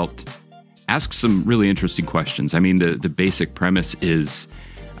I felt asked some really interesting questions. I mean, the basic premise is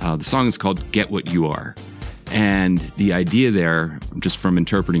the song is called Get What You Are. And the idea there, just from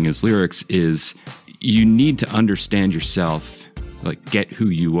interpreting his lyrics, is you need to understand yourself, like get who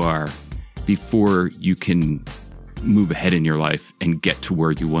you are, before you can move ahead in your life and get to where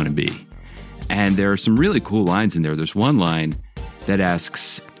you want to be. And there are some really cool lines in there. There's one line that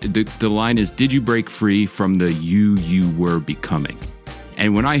asks, the line is, did you break free from the you were becoming?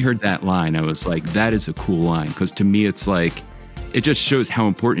 And when I heard that line, I was like, that is a cool line, because to me it's like, it just shows how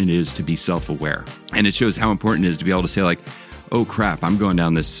important it is to be self-aware. And it shows how important it is to be able to say like, oh crap, I'm going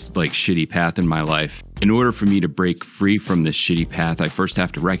down this like shitty path in my life. In order for me to break free from this shitty path, I first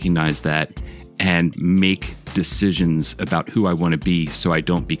have to recognize that and make decisions about who I want to be so I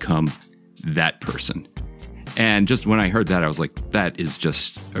don't become that person. And just when I heard that, I was like, that is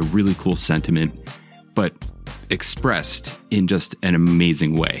just a really cool sentiment, but expressed in just an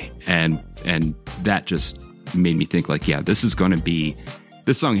amazing way. And that just made me think like, yeah, this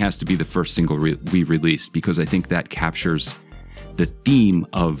song has to be the first single we released, because I think that captures the theme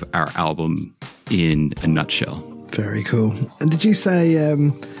of our album in a nutshell. Very cool. And did you say,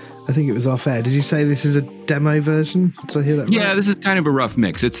 I think it was off air, did you say this is a demo version? Did I hear that right? Yeah, this is kind of a rough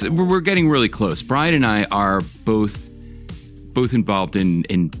mix. We're getting really close. Brian and I are both involved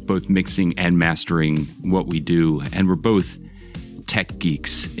in both mixing and mastering what we do, and we're both tech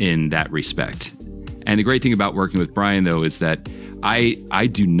geeks in that respect. And the great thing about working with Brian, though, is that I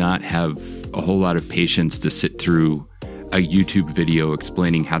do not have a whole lot of patience to sit through a YouTube video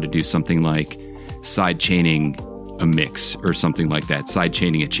explaining how to do something like side chaining a mix or something like that, side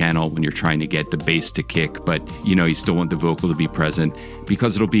chaining a channel when you're trying to get the bass to kick, but you still want the vocal to be present,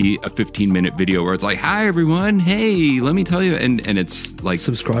 because it'll be a 15-minute video where it's like, hi everyone, hey, let me tell you, and it's like,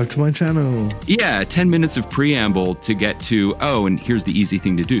 subscribe to my channel. Yeah, 10 minutes of preamble to get to, oh, and here's the easy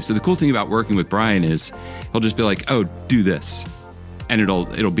thing to do. So the cool thing about working with Brian is he'll just be like, oh, do this, and it'll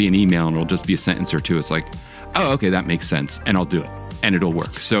be an email, and it'll just be a sentence or two. It's like, oh, okay, that makes sense, and I'll do it, and it'll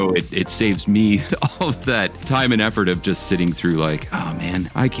work. So it saves me all of that time and effort of just sitting through like, oh man,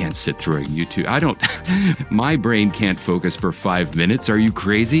 I can't sit through a YouTube. My brain can't focus for 5 minutes. Are you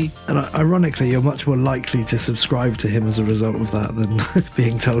crazy? And ironically, you're much more likely to subscribe to him as a result of that than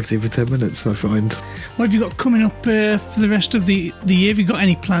being told to for 10 minutes, I find. What have you got coming up for the rest of the year? Have you got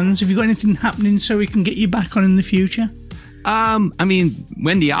any plans? Have you got anything happening so we can get you back on in the future? I mean,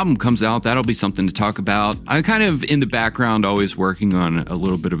 when the album comes out, that'll be something to talk about. I'm kind of in the background always working on a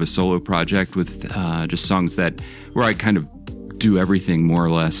little bit of a solo project with just songs where I kind of do everything more or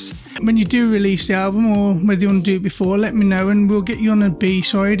less. When you do release the album, or whether you want to do it before, let me know and we'll get you on a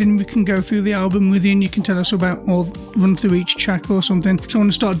B-side and we can go through the album with you and you can tell us about, or run through each track or something. So I want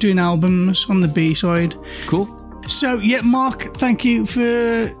to start doing albums on the B-side. Cool. So, yeah, Mark, thank you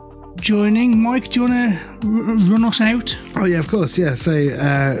for joining. Mike, do you want to run us out? Oh yeah, of course, yeah. So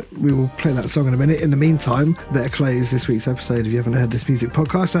we will play that song in a minute. In the meantime, better close this week's episode if you haven't heard this music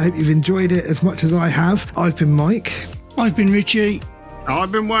podcast. I hope you've enjoyed it as much as I have. I've been Mike. I've been Richie.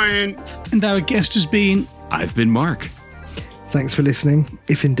 I've been Wayne. And our guest has been... I've been Mark. Thanks for listening,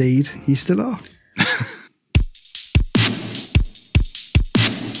 if indeed you still are.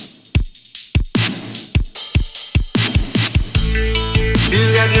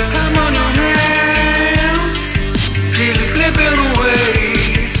 You got this time on your hand, feel it slipping away.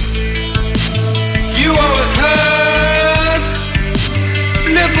 You always heard,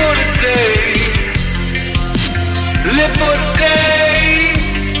 live for the day, live for the day,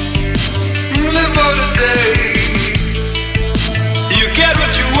 live for the day. You get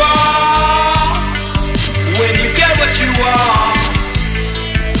what you want, when you get what you want.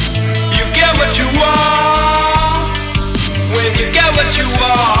 You get what you want, when you get what you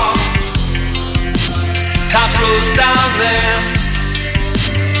want. Time slows down then,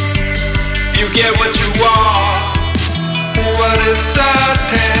 you get what you want. What is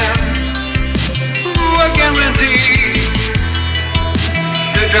certain, what guaranteed,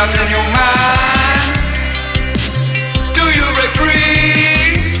 the drops in your mind. Do you break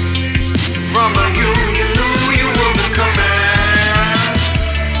free from the you knew you were becoming?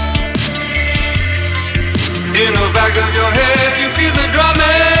 In the back of your head, you feel the drumming.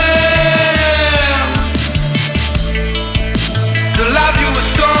 The life you were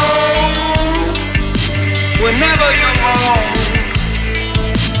sold, whenever you're wrong.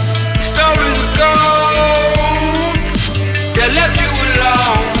 Stories of gold that left you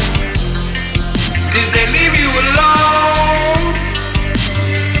alone. Did they leave you alone?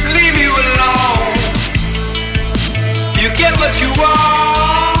 Leave you alone. You get what you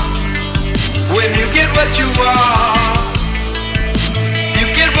want. When you get what you want, you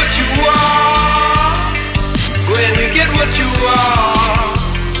get what you want. When you get what you want,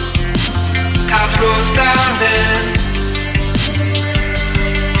 time slows down then,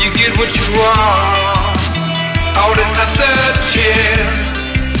 you get what you want. All this time searching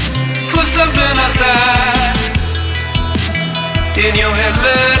for something outside, in your head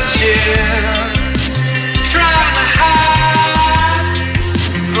lurching, trying to hide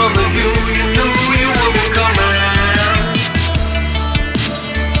from the you knew you were becoming.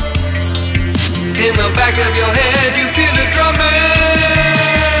 In the back of your head, you feel it drumming.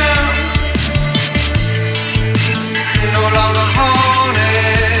 No longer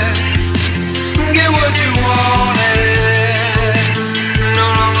haunted, get what you wanted. No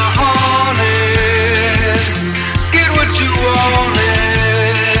longer haunted, get what you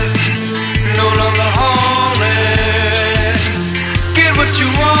wanted. No longer haunted, get what you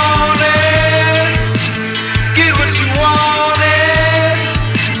wanted. Get what you wanted.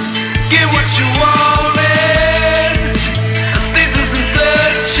 Get what you wanted. Stasis and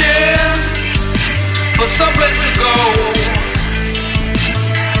searching for someplace to go.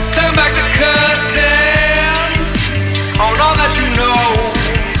 Turn back the curtains on all that you know.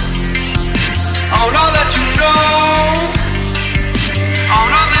 On all that you know.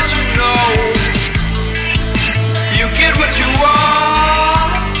 On all that you know. You get what you want.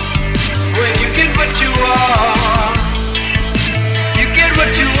 When you get what you want, you get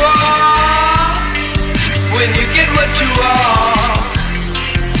what you want. When you get what you want,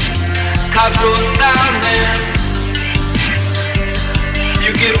 time slows down then,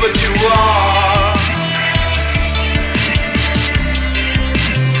 you get what you want.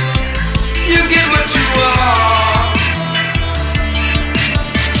 You get what you want.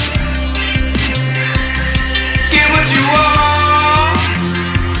 Get what you want.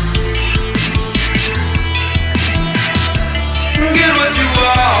 Get what you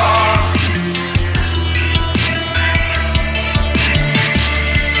want.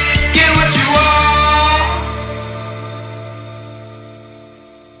 Get what you want.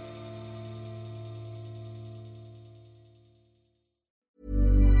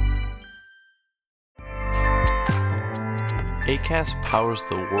 Acast powers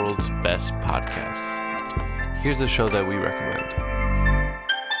the world's best podcasts. Here's a show that we recommend.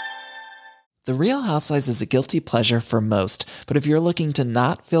 The Real Housewives is a guilty pleasure for most, but if you're looking to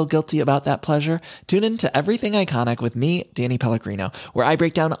not feel guilty about that pleasure, tune in to Everything Iconic with me, Danny Pellegrino, where I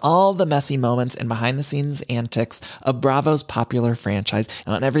break down all the messy moments and behind-the-scenes antics of Bravo's popular franchise.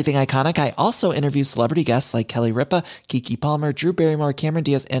 And on Everything Iconic, I also interview celebrity guests like Kelly Ripa, Keke Palmer, Drew Barrymore, Cameron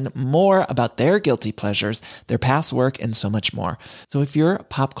Diaz, and more about their guilty pleasures, their past work, and so much more. So if you're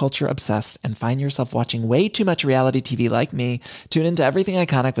pop culture obsessed and find yourself watching way too much reality TV like me, tune into Everything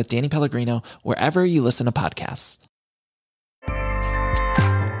Iconic with Danny Pellegrino, wherever you listen to podcasts.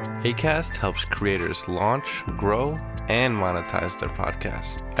 Acast helps creators launch, grow, and monetize their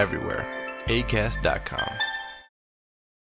podcasts everywhere. Acast.com.